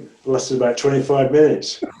game. Lasted about 25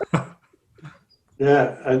 minutes.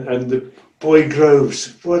 Yeah, and the boy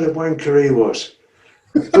Groves, what a wanker he was.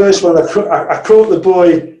 First one, I caught the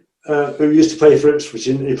boy who used to play for Ipswich.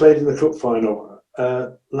 He played in the cup final.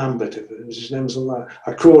 Lambert, his name was on that.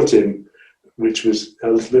 I caught him, which was a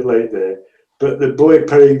little bit late there. But the boy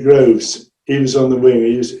Perry Groves, he was on the wing.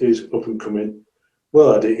 He was up and coming.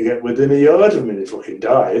 Well, I didn't get within a yard of him, and he fucking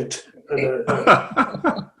dived. He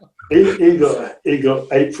got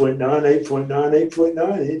 8.9, 8.9,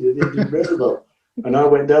 8.9. He did very well. And I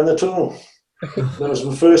went down the tunnel. That was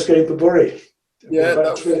my first game for Bury. Yeah,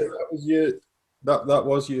 that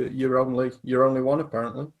was your only one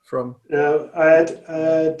apparently from. Yeah, I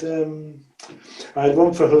had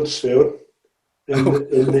one for Huddersfield in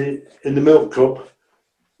the Milk Cup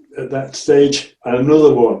at that stage, and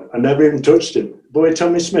another one. I never even touched him. Boy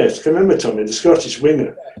Tommy Smith, can you remember Tommy, the Scottish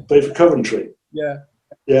winger, played for Coventry. Yeah.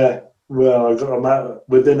 Yeah. Well, I got him out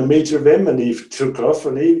within a metre of him, and he took off,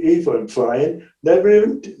 and he went flying. Never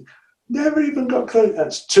even got close.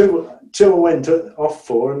 That's two I went off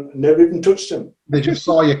for, and never even touched him. They just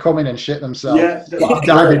saw you coming and shit themselves. Yeah, I'm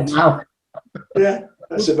diving now. Yeah,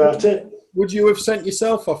 that's about it. Would you have sent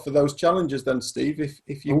yourself off for those challenges then, Steve,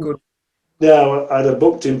 if you could? No, I'd have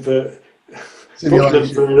booked him for.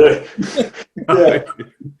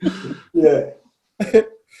 Yeah.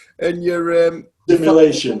 And your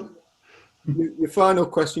Simulation. Your final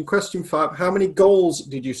question 5: how many goals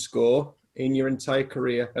did you score in your entire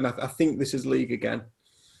career? And I think this is league again.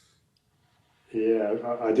 Yeah,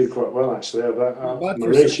 I did quite well actually. My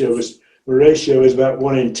ratio was about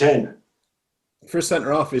 1 in 10. For a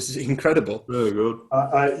centre half, is incredible. Very good.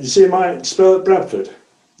 You see my spell at Bradford?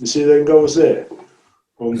 You see them goals there?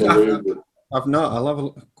 Unbelievable. I've not. I'll have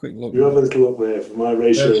a quick look. You have a little look there for my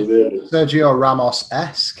ratio there. Sergio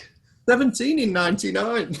Ramos-esque. 17 in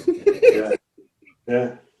 99.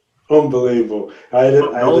 Yeah. Unbelievable. I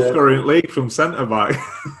Goal scoring league from centre back.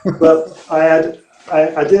 Well, I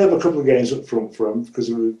did have a couple of games up front for him because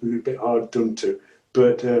we were a bit hard done to.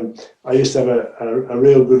 But I used to have a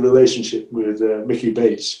real good relationship with Mickey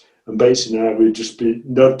Bates. And Bates and I would just be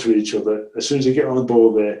nod to each other. As soon as he get on the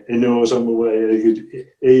ball there, he knew I was on my way. He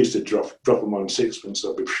used to drop them on sixpence.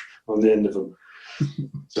 I'd be on the end of them.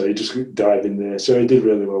 So he just dive in there. So he did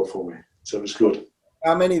really well for me. So it was good.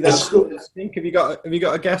 How many then? I think have you got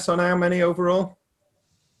a guess on how many overall?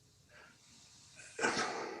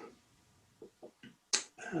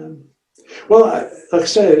 Well, like I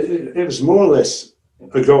say, it was more or less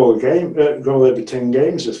a goal a game, goal every 10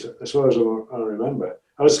 games, as far as I remember.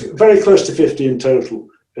 I was very close to 50 in total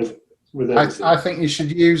with everything. I think you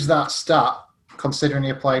should use that stat, considering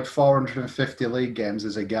you played 450 league games,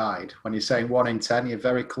 as a guide. When you're saying 1 in 10, you're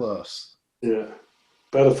very close. Yeah,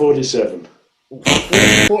 about a 47.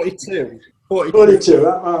 42. 42.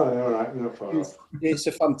 All right, not far off. It's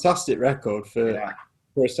a fantastic record for a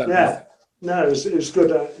centre Yeah, half. no, it was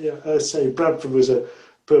good. I say Bradford was a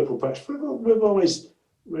purple patch. We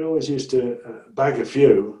always used to bag a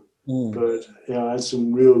few. But I had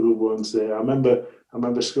some real good ones there. I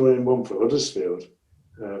remember scoring one for Huddersfield.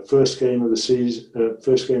 First game of the season,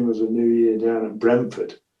 first game of the new year down at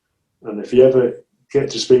Brentford. And if you ever get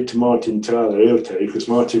to speak to Martin Tyler, he'll tell you, because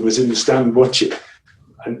Martin was in the stand watching.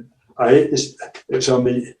 And I hit this. It's on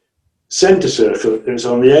the centre circle. It was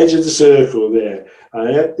on the edge of the circle there.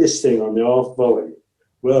 I hit this thing on the half volley,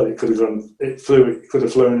 Well, it could have gone. It could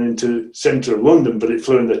have flown into centre of London, but it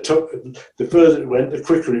flew in the top. The further it went, the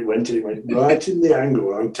quicker it went. It went right in the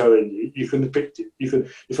angle. I'm telling you, you couldn't have picked it.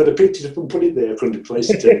 If I'd have picked it up and put it there, I couldn't have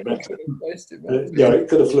placed it any better. It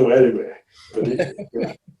could have flew anywhere. But it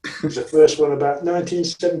was the first one about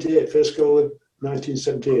 1978. First goal of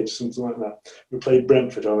 1978, something like that. We played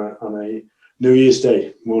Brentford on a New Year's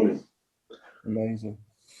Day morning. Amazing.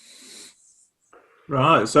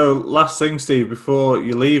 Right, so last thing, Steve, before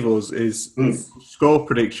you leave us, is score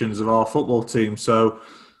predictions of our football team. So,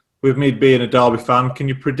 with me being a Derby fan, can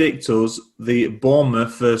you predict us the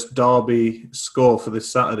Bournemouth versus Derby score for this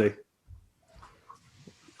Saturday?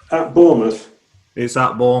 At Bournemouth, It's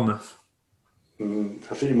at Bournemouth. I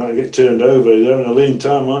think you might get turned over. You're having a lean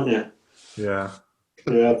time, aren't you? Yeah.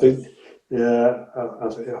 Yeah, I think. Yeah,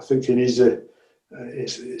 I think it is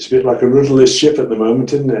it's a bit like a rudderless ship at the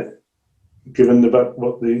moment, isn't it? Given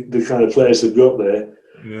what the kind of players they've got there.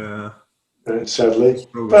 Yeah. Sadly,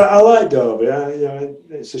 but I like Derby.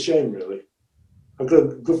 It's a shame, really. I've got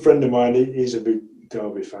a good friend of mine. He's a big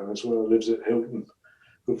Derby fan as well. Lives at Hilton.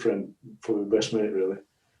 Good friend, probably best mate, really.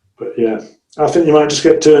 But yeah, I think you might just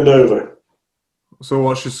get turned over. So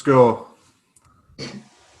what's your score?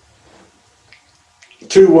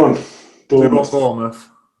 2-1. 2-1 Bournemouth.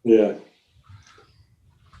 Yeah.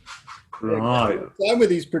 Right. Time with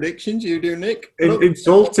these predictions, you do, Nick.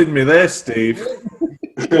 Insulting me there, Steve.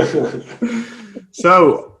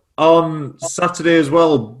 So, on Saturday as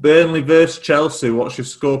well, Burnley versus Chelsea. What's your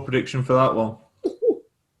score prediction for that one?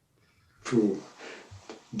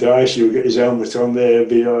 Dyche, he'll get his helmet on there, he'll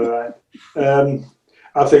be all right.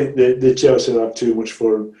 I think the Chelsea will have too much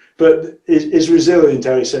for him. But he's resilient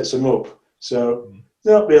how he sets them up. So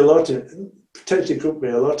there'll be a lot in it. Potentially could be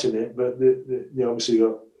a lot in it, but they obviously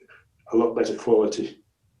got a lot better quality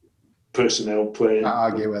personnel playing. Can't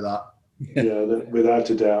argue with that. Yeah, without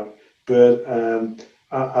a doubt. But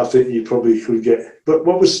I think you probably could get. But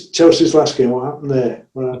what was Chelsea's last game? What happened there?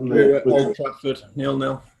 We were at Old Trafford,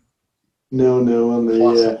 0-0. No, on the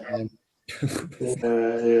Classic.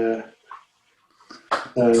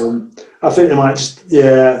 I think they might just.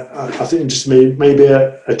 Yeah, I think just maybe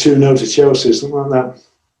a 2-0 to Chelsea, something like that.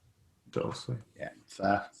 Chelsea. Yeah,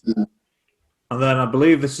 fair. And then I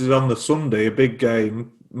believe this is on the Sunday, a big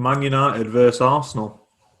game, Man United versus Arsenal.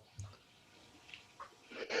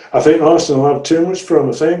 I think Arsenal have too much from.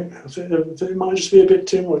 I think it might just be a bit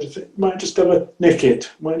too much. I think might just have a nick it.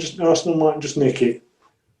 Arsenal might just nick it.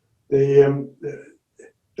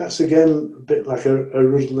 That's again a bit like a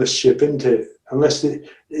rudderless ship, isn't it? Unless it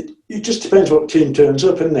just depends what team turns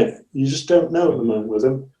up, isn't it? You just don't know at the moment with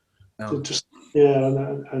them. No.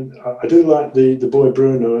 And I do like the boy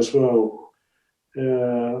Bruno as well.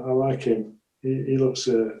 I like him. He looks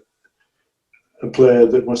a player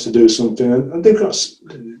that wants to do something, and they've got,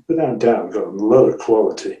 without doubt, got a lot of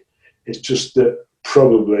quality. It's just that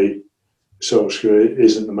probably Solskjaer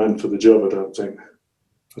isn't the man for the job. I don't think.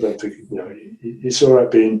 It's all right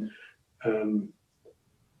being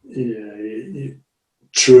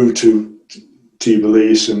true to your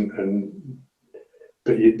beliefs,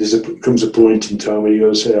 but comes a point in time where you got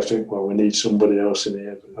to say, I think, well, we need somebody else in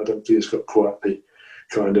here. But I don't think it's got quite the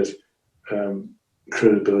kind of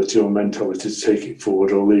credibility or mentality to take it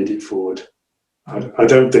forward or lead it forward. I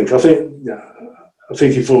don't think. I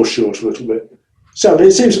think he falls short a little bit. So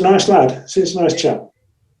it seems a nice lad. Seems a nice chap.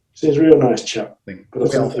 Seems a real nice chap. I think we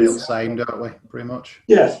all feel the same, don't we? Pretty much.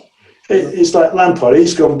 Yeah. It's like Lampard.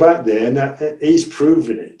 He's gone back there and he's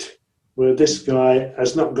proven it. Where this guy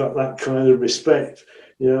has not got that kind of respect.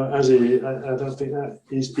 I don't think that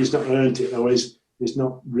he's not earned it. Or he's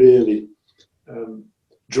not really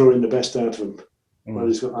drawing the best out of him. Well,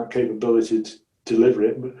 he's got that capability to deliver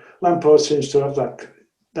it. But Lampard seems to have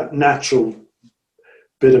that natural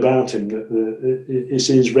bit about him that he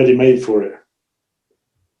seems ready-made for it.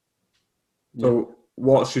 So,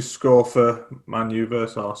 what's your score for Man U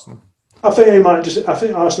versus Arsenal? I think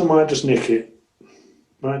Arsenal might just nick it.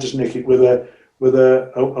 Might just nick it with a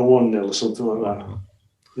 1-0 or something like that.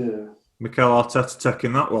 Yeah. Mikel Arteta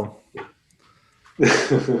taking that one.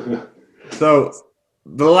 So,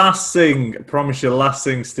 the last thing, I promise you, the last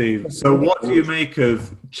thing, Steve. So, what do you make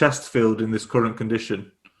of Chesterfield in this current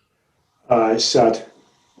condition? It's sad.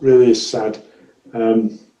 Really is sad.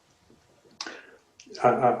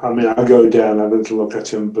 I mean, I go down, I don't look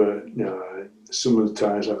at him, but some of the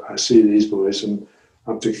times I see these boys and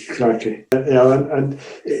I'm thinking, crikey. And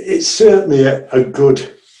it's certainly a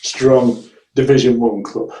good, strong Division 1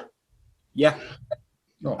 club. Yeah.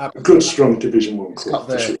 A good, strong Division 1 club.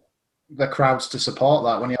 Got the crowds to support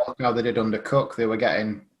that. When you look how they did under Cook, they were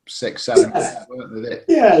getting 6, 7, weren't they?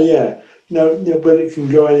 Yeah. No, but it can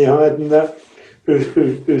go any higher than that.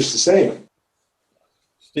 Who's to say?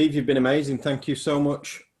 Steve, you've been amazing. Thank you so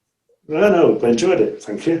much. No, I enjoyed it.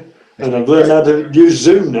 Thank you. And I've learned how to use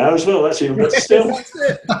Zoom now as well. That's even better still.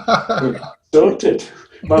 Sorted.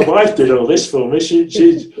 My wife did all this for me.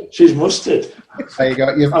 She's mustard. There you go.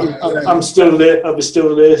 I'm still there. I'll be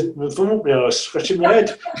still there with thumb up my arse, scratching my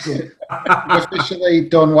head. You've officially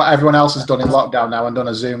done what everyone else has done in lockdown now and done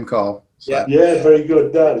a Zoom call. So. Yeah, very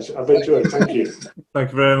good, Dad. I've enjoyed it. Thank you.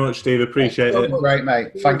 Thank you very much, Steve. Appreciate it. Great,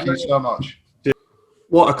 mate. Thank you so much.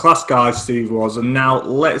 What a class guy Steve was. And now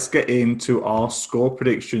let's get into our score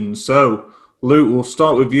predictions. So, Luke, we'll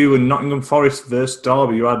start with you and Nottingham Forest versus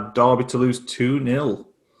Derby. You had Derby to lose 2-0.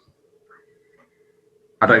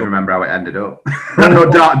 I don't even remember how it ended up. I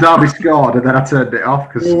know Derby scored and then I turned it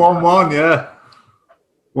off. 1-1, yeah.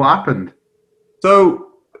 What happened? So,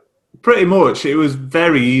 pretty much, it was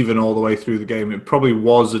very even all the way through the game. It probably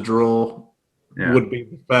was a draw, would be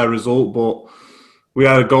the fair result, but we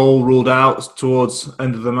had a goal ruled out towards the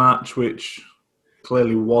end of the match, which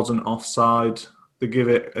clearly wasn't offside. They give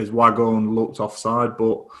it as Wagon looked offside,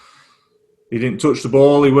 but he didn't touch the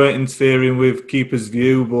ball. He weren't interfering with keeper's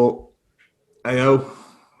view, but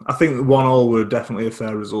I think 1-1 were definitely a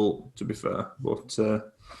fair result, to be fair. But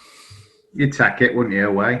You'd take it, wouldn't you,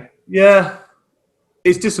 away? Yeah.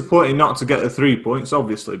 It's disappointing not to get the 3 points,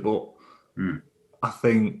 obviously, but I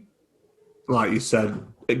think, like you said,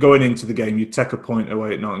 going into the game, you take a point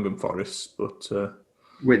away at Nottingham Forest. But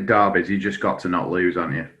with derbies, you just got to not lose,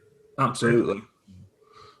 haven't you? Absolutely.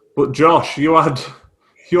 But Josh, you had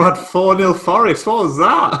 4-0 Forest. What was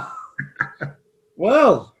that?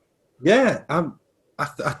 Well, yeah, I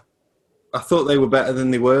thought they were better than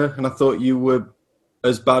they were, and I thought you were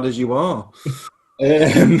as bad as you are.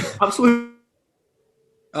 Absolutely.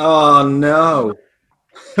 Oh no!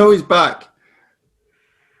 Oh, he's back.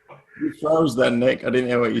 You froze then, Nick. I didn't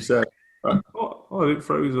hear what you said. Right. Oh, I didn't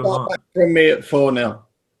froze on Well, that. back from me at 4-0.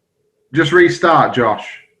 Just restart,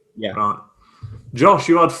 Josh. Yeah. Right. Josh,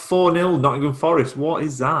 you had 4-0 Nottingham Forest. What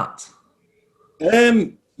is that?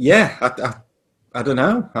 Yeah, I don't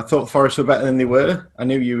know. I thought Forest were better than they were. I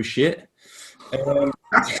knew you were shit. I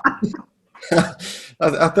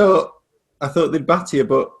thought they'd batter you,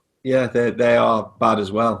 but yeah, they are bad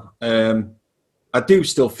as well. I do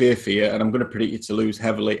still fear for you, and I'm going to predict you to lose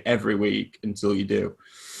heavily every week until you do.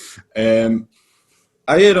 I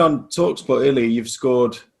heard on TalkSport earlier you've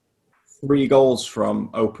scored 3 goals from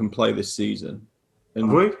open play this season. And,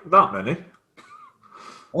 Have we? That many?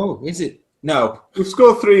 oh, is it? No. We've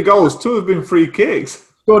scored 3 goals. 2 have been free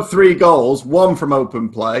kicks. Scored 3 goals, 1 from open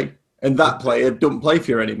play, and that player don't play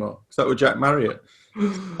for you anymore. Because that was Jack Marriott.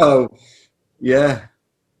 Oh, yeah.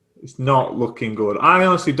 It's not looking good. I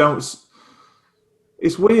honestly don't.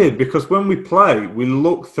 It's weird because when we play, we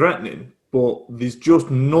look threatening, but there's just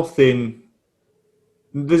nothing.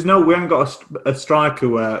 We haven't got a striker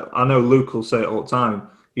where, I know Luke will say it all the time,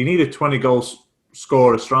 you need a 20-goal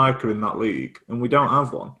scorer striker in that league, and we don't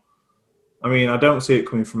have one. I mean, I don't see it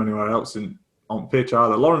coming from anywhere else on pitch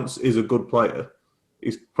either. Lawrence is a good player.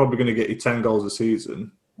 He's probably going to get you 10 goals a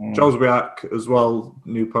season. Jozwiak as well,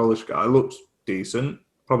 new Polish guy, looks decent.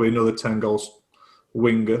 Probably another 10 goals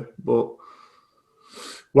winger, but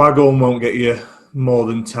Wagon won't get you more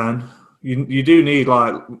than 10. You do need,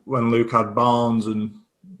 like, when Luke had Barnes and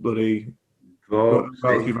bloody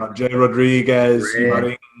you've had Jay Rodriguez, you've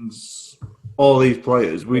had Ings, all these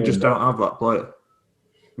players. We just don't have that player.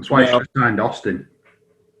 That's why you should have signed Austin.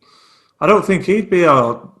 I don't think he'd be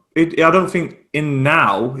I don't think in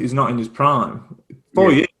now he's not in his prime.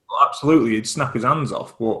 4 years, absolutely, he'd snap his hands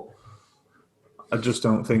off, but I just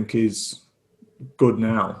don't think he's good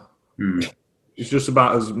now. He's just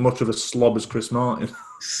about as much of a slob as Chris Martin.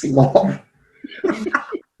 Slob?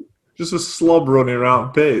 Just a slob running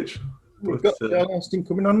around pitch. We've got John Austin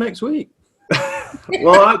coming on next week.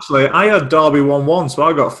 Well, actually, I had Derby 1-1, so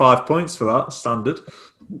I got 5 points for that, standard.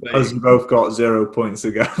 As we both got 0 points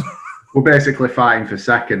again. We're basically fighting for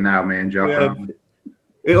second now, me and Josh. Yeah.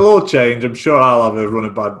 It'll all change. I'm sure I'll have a run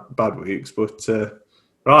of bad weeks. But,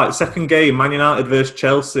 right, second game, Man United versus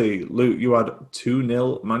Chelsea. Luke, you had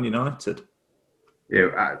 2-0 Man United.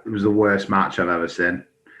 Yeah, it was the worst match I've ever seen.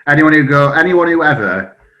 Anyone who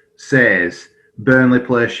ever says Burnley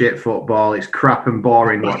play shit football, it's crap and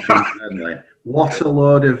boring watching Burnley, what a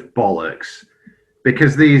load of bollocks.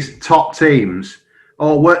 Because these top teams,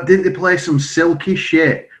 didn't they play some silky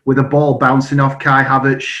shit with a ball bouncing off Kai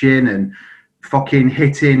Havertz's shin and fucking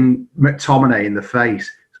hitting McTominay in the face?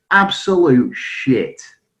 Absolute shit.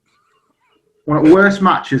 One of the worst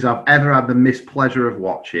matches I've ever had the mispleasure of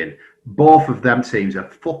watching. Both of them teams are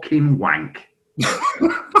fucking wank.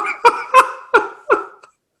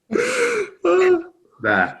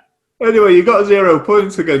 There. Anyway, you got 0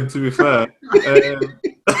 points again, to be fair.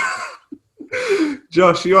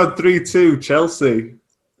 Josh, you had 3-2 Chelsea.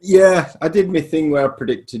 Yeah, I did my thing where I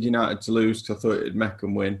predicted United to lose because I thought it'd make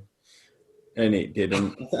them win, and it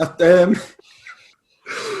didn't. I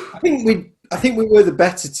think we were the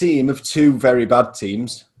better team of two very bad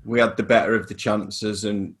teams. We had the better of the chances,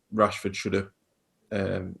 and Rashford should have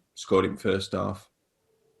scored in first half.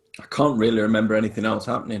 I can't really remember anything else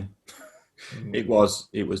happening. It was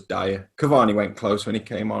dire. Cavani went close when he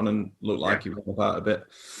came on and looked like he was about a bit.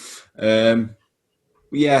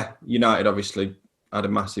 Yeah, United obviously had a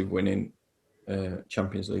massive win in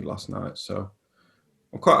Champions League last night, so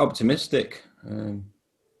I'm quite optimistic.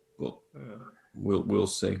 But we'll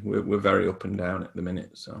see. We're very up and down at the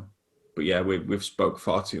minute. So, but yeah, we've spoke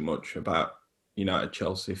far too much about United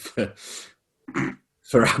Chelsea for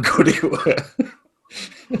how good it were.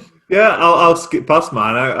 Yeah, I'll skip past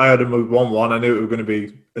mine. I had them with 1-1. I knew it was going to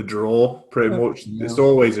be a draw, pretty much. No. It's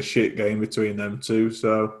always a shit game between them two,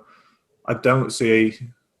 so I don't see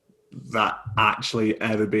that actually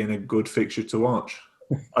ever being a good fixture to watch.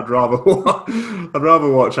 I'd rather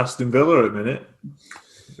watch Aston Villa at the minute,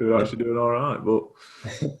 who are actually doing all right. But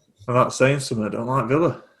I'm not saying something. I don't like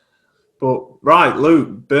Villa. But right,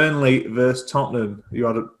 Luke, Burnley versus Tottenham. You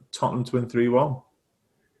had Tottenham to win 3-1.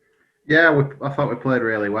 Yeah, I thought we played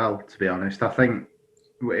really well, to be honest. I think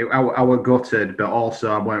I were gutted, but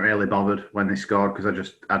also I weren't really bothered when they scored because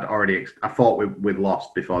I thought we'd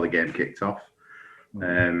lost before the game kicked off.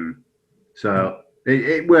 So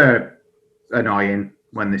it were annoying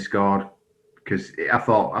when they scored because I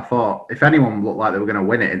thought if anyone looked like they were going to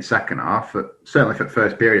win it in second half, certainly for the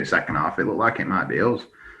first period second half, it looked like it might be us.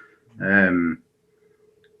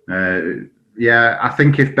 Yeah, I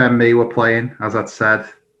think if Ben Mee were playing, as I'd said,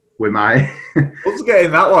 we might. What's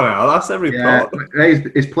getting that one out? That's every part.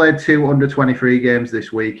 He's played 2 under-23 games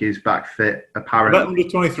this week. He's back fit, apparently.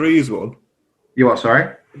 Bet under-23s one. You what,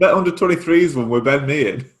 sorry? Bet under-23s one with Ben Mee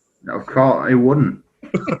in. Of course, he wouldn't.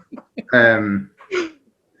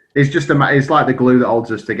 It's just it's like the glue that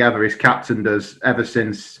holds us together. He's captained us ever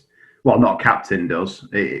since. Well, not captained us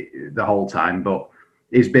the whole time, but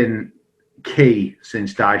he's been key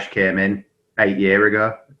since Dyche came in 8 years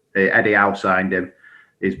ago. Eddie Howe signed him.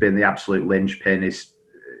 He's been the absolute linchpin.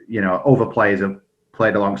 Other players have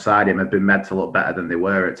played alongside him have been made to look better than they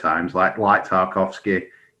were at times, like Tarkowski,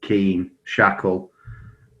 Keane, Shackle.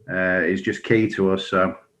 He's just key to us.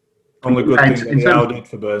 So. Only good thing Eddie Howe did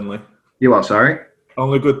for Burnley. You what, sorry?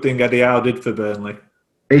 Only good thing Eddie Howe did for Burnley.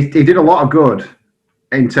 He did a lot of good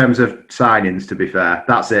in terms of signings, to be fair.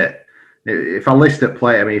 That's it. If I list at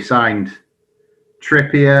play, he signed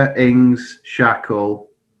Trippier, Ings, Shackle,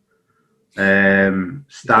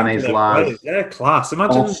 Stanislas. Yeah, class.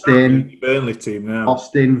 Imagine Austin, the Burnley team now.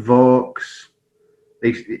 Austin, Vokes,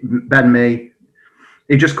 Ben Mee.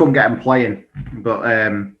 He just couldn't get him playing. But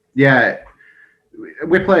yeah,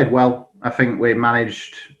 we played well. I think we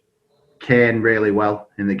managed Kane really well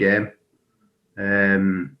in the game.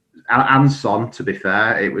 And Son, to be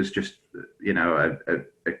fair, it was just,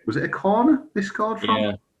 was it a corner they scored from?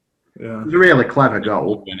 Yeah. It was a really clever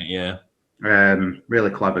goal. Yeah. Really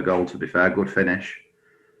clever goal, to be fair. Good finish.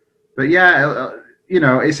 But yeah,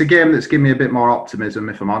 it's a game that's given me a bit more optimism,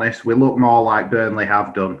 if I'm honest. We look more like Burnley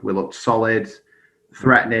have done. We look solid,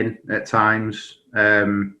 threatening at times.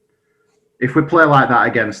 If we play like that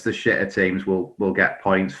against the shitter teams, we'll get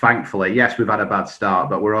points. Thankfully, yes, we've had a bad start,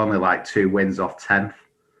 but we're only like 2 wins off 10th.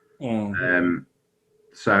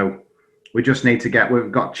 So we just need to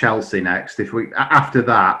we've got Chelsea next. After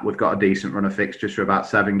that, we've got a decent run of fixtures for about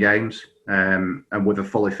 7 games. And with a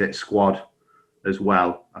fully fit squad as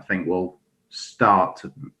well, I think we'll start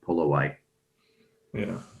to pull away.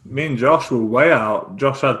 Yeah. Me and Josh were way out.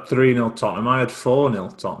 Josh had 3-0 Tottenham. I had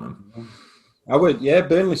 4-0 Tottenham.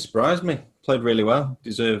 Burnley surprised me. Played really well.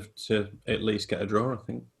 Deserved to at least get a draw, I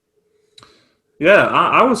think. Yeah,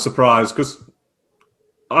 I was surprised because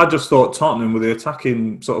I just thought Tottenham, with the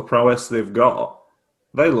attacking sort of prowess they've got,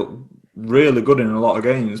 they look really good in a lot of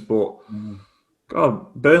games. But,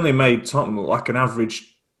 God, Burnley made Tottenham look like an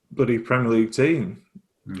average bloody Premier League team.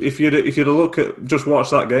 If you'd just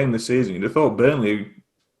watched that game this season, you'd have thought Burnley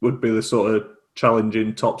would be the sort of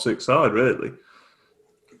challenging top 6 side, really.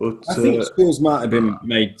 But I think Spurs might have been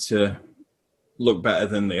made to look better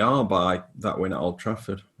than they are by that win at Old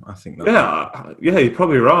Trafford. I think that. Yeah, you're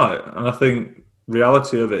probably right. And I think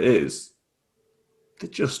reality of it is they're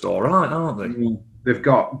just all right, aren't they? They've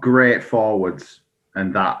got great forwards,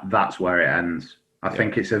 and that's where it ends. I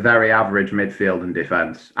think it's a very average midfield and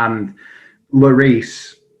defence. And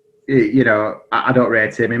Lloris, you know, I don't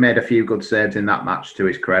rate him. He made a few good saves in that match, to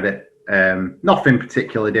his credit. Nothing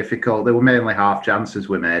particularly difficult. They were mainly half chances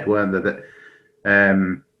we made, weren't they?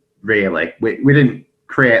 Really, we didn't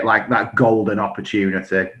create like that golden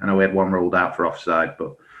opportunity. I know we had one ruled out for offside,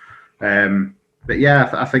 but yeah,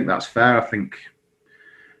 I think that's fair. I think,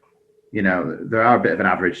 you know, they are a bit of an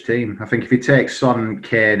average team. I think if you take Son,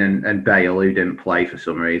 Kane, and Bale, who didn't play for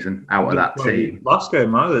some reason, out of that team. Last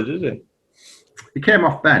game either, did he? He came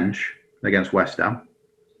off bench against West Ham.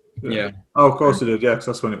 Yeah. Oh, of course he did, yeah, because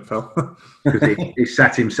that's when it fell. Because he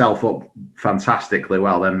set himself up fantastically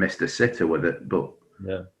well, then missed a sitter with it. But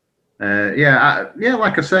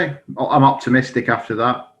like I say, I'm optimistic after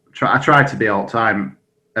that. I try to be all the time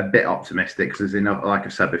a bit optimistic because there's enough. Like I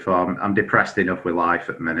said before, I'm depressed enough with life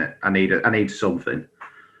at the minute. I need something.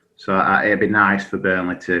 So it'd be nice for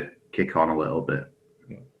Burnley to kick on a little bit.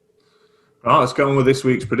 Right, let's go on with this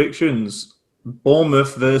week's predictions.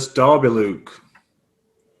 Bournemouth versus Derby, Luke.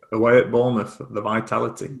 Away at Bournemouth, the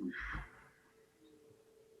Vitality.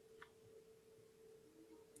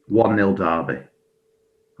 1-0 Derby.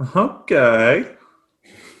 Okay.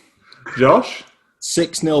 Josh?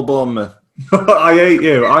 6-0 Bournemouth. I hate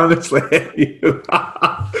you. I honestly hate you.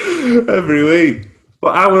 Every week.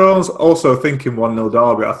 But I was also thinking 1-0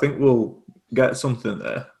 Derby. I think we'll get something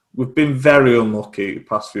there. We've been very unlucky the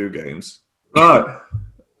past few games. Right.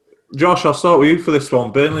 Josh, I'll start with you for this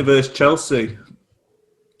one. Burnley versus Chelsea.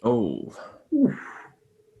 Oh.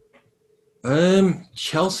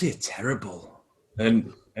 Chelsea are terrible.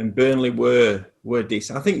 And Burnley were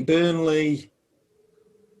decent. I think Burnley,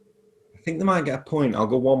 they might get a point. I'll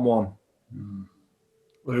go 1-1.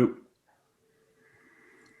 Luke.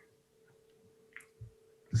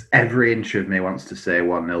 Every inch of me wants to say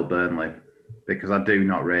 1-0 Burnley because I do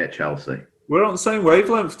not rate Chelsea. We're on the same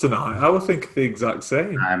wavelength tonight. I would think the exact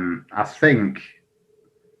same. I think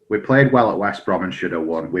we played well at West Brom and should have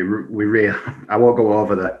won. We really. I won't go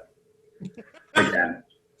over that again.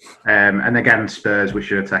 And again, Spurs, we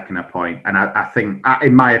should have taken a point. And I think,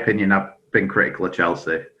 in my opinion, I've been critical of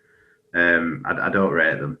Chelsea. I don't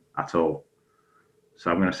rate them at all.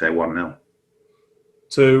 So I'm going to say 1-0.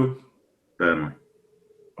 2. Burnley.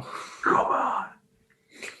 Come on.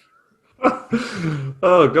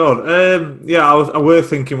 Oh, God. I were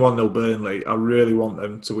thinking 1-0 Burnley. I really want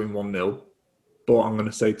them to win 1-0. But I'm going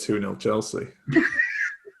to say 2-0 Chelsea.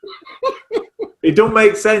 It don't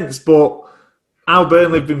make sense, but how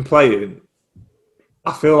Burnley have been playing,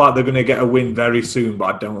 I feel like they're going to get a win very soon,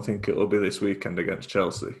 but I don't think it'll be this weekend against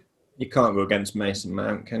Chelsea. You can't go against Mason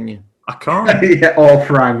Mount, can you? I can't. Yeah, or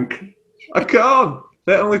Frank. I can't.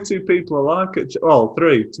 They're only 2 people I like it. Oh,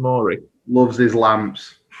 3, Tomori. Loves his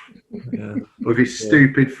lamps. Yeah. With his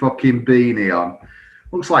stupid fucking beanie on.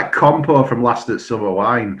 Looks like Compo from Last at Summer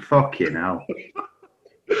Wine. Fucking hell.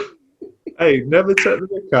 Hey, never take the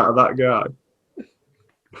mick out of that guy.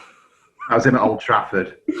 I was in at Old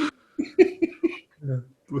Trafford.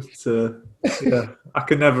 But, I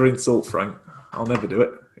can never insult Frank. I'll never do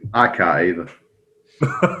it. I can't either.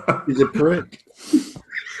 He's a prick.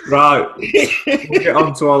 Right. We'll get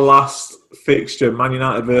on to our last fixture. Man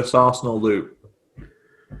United versus Arsenal, Luke.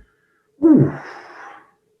 Ooh.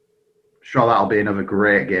 Sure, that'll be another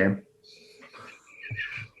great game.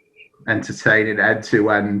 Entertaining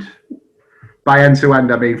end-to-end. By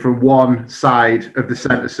end-to-end, I mean from one side of the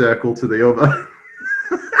centre circle to the other.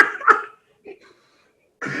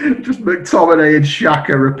 Just McTominay and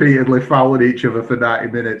Xhaka repeatedly fouling each other for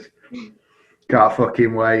 90 minutes. Can't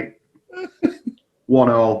fucking wait.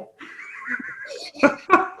 1-1.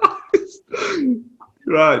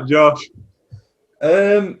 Right, Josh.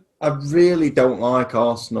 I really don't like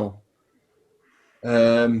Arsenal.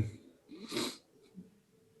 I'm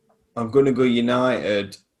going to go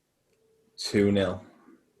United 2-0.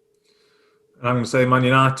 I'm going to say Man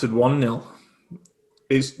United 1-0.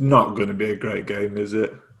 It's not going to be a great game, is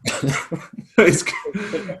it? I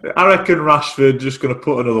reckon Rashford just going to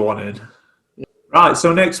put another one in. Right,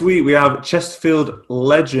 so next week we have Chesterfield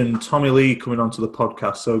legend Tommy Lee coming onto the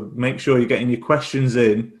podcast. So make sure you're getting your questions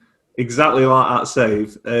in exactly like that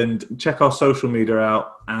save, and check our social media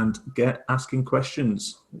out and get asking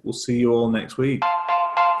questions. We'll see you all next week.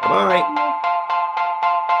 Bye.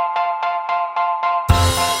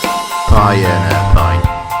 Pie and a pint.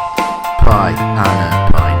 Pie